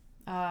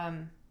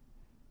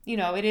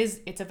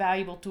 it's a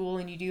valuable tool,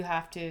 and you do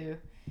have to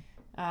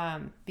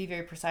be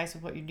very precise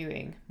with what you're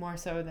doing, more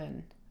so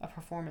than a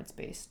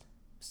performance-based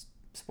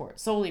sport,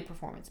 solely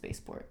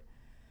performance-based sport.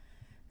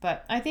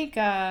 But I think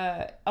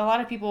a lot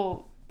of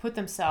people put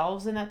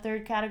themselves in that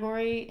third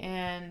category,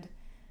 and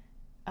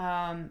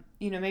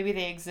maybe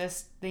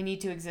they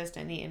need to exist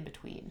in the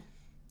in-between.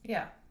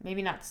 Yeah.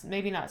 Maybe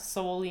not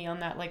solely on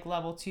that like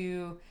level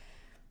 2,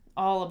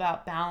 all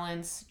about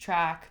balance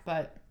track,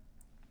 but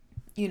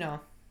you know,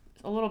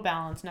 a little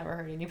balance never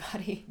hurt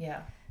anybody.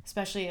 Yeah.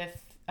 Especially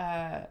if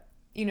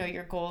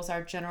your goals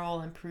are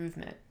general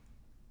improvement.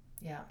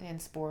 Yeah. In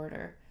sport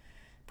or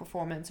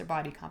performance or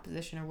body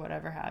composition or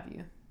whatever have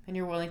you, and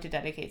you're willing to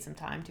dedicate some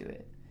time to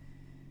it.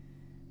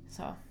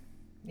 So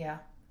yeah.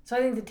 So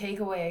I think the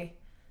takeaway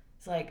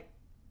is like,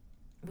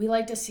 we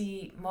like to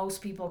see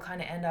most people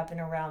kind of end up in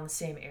around the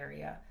same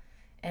area,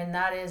 and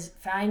that is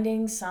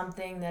finding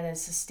something that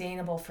is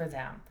sustainable for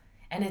them,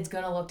 and it's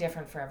going to look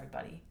different for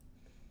everybody.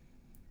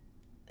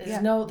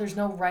 There's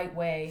no right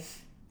way.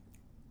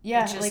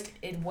 Yeah, it's just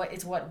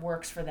it's what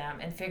works for them,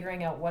 and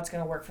figuring out what's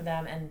going to work for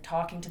them, and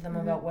talking to them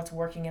about what's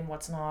working and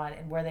what's not,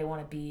 and where they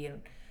want to be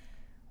and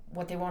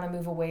what they want to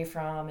move away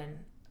from. And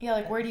yeah,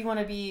 like where do you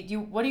want to be?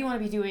 What do you want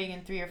to be doing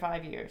in 3 or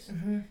 5 years?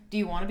 Do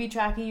you want to be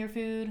tracking your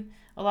food?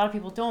 A lot of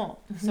people don't.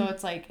 So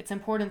it's like, it's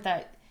important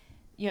that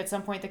at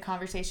some point the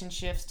conversation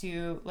shifts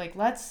to like,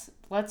 let's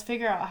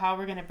figure out how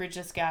we're going to bridge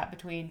this gap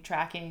between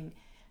tracking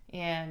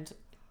and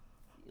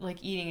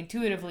like eating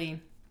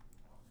intuitively.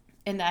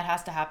 And that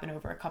has to happen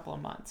over a couple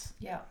of months.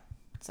 Yeah.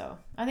 So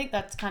I think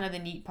that's kind of the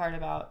neat part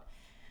about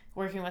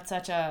working with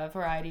such a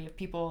variety of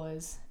people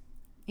is,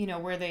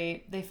 where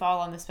they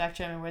fall on the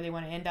spectrum and where they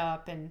want to end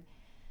up, and,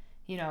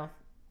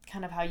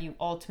 kind of how you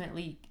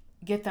ultimately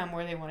get them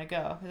where they want to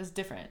go. It's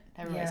different.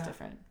 Everyone's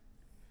different.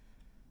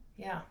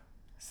 Yeah.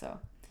 So,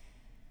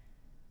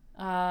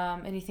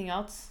 anything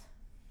else?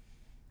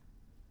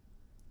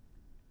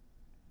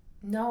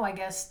 No, I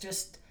guess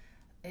just,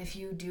 if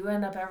you do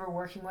end up ever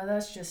working with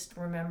us, just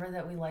remember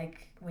that we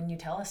like when you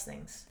tell us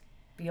things.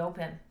 Be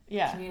open.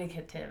 Yeah.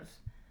 Communicative.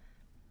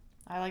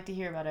 I like to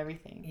hear about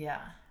everything. Yeah.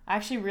 I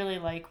actually really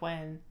like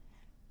when,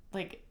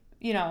 like,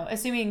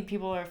 assuming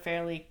people are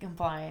fairly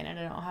compliant and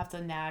I don't have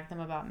to nag them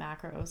about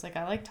macros. Like,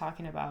 I like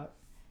talking about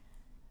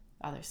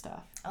other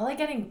stuff. I like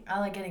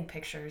getting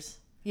pictures.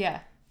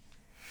 Yeah.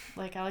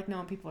 Like, I like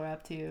knowing what people are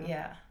up to.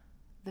 Yeah.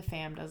 The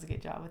fam does a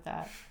good job with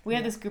that. We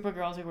have this group of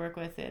girls we work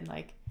with in,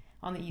 like,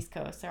 on the East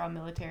Coast. They're all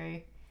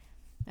military,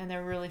 and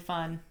they're really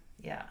fun.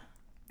 Yeah.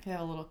 We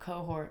have a little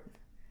cohort.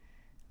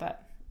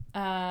 But,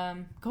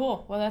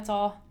 cool. Well, that's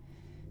all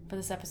for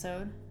this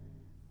episode.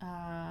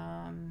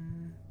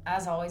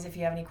 As always, if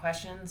you have any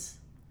questions,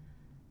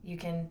 you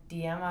can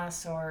DM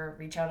us or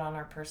reach out on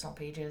our personal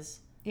pages.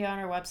 Yeah, on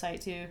our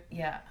website, too.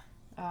 Yeah.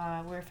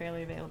 We're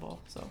fairly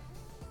available, so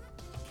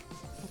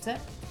that's it.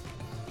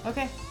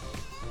 Okay.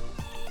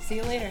 See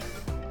you later.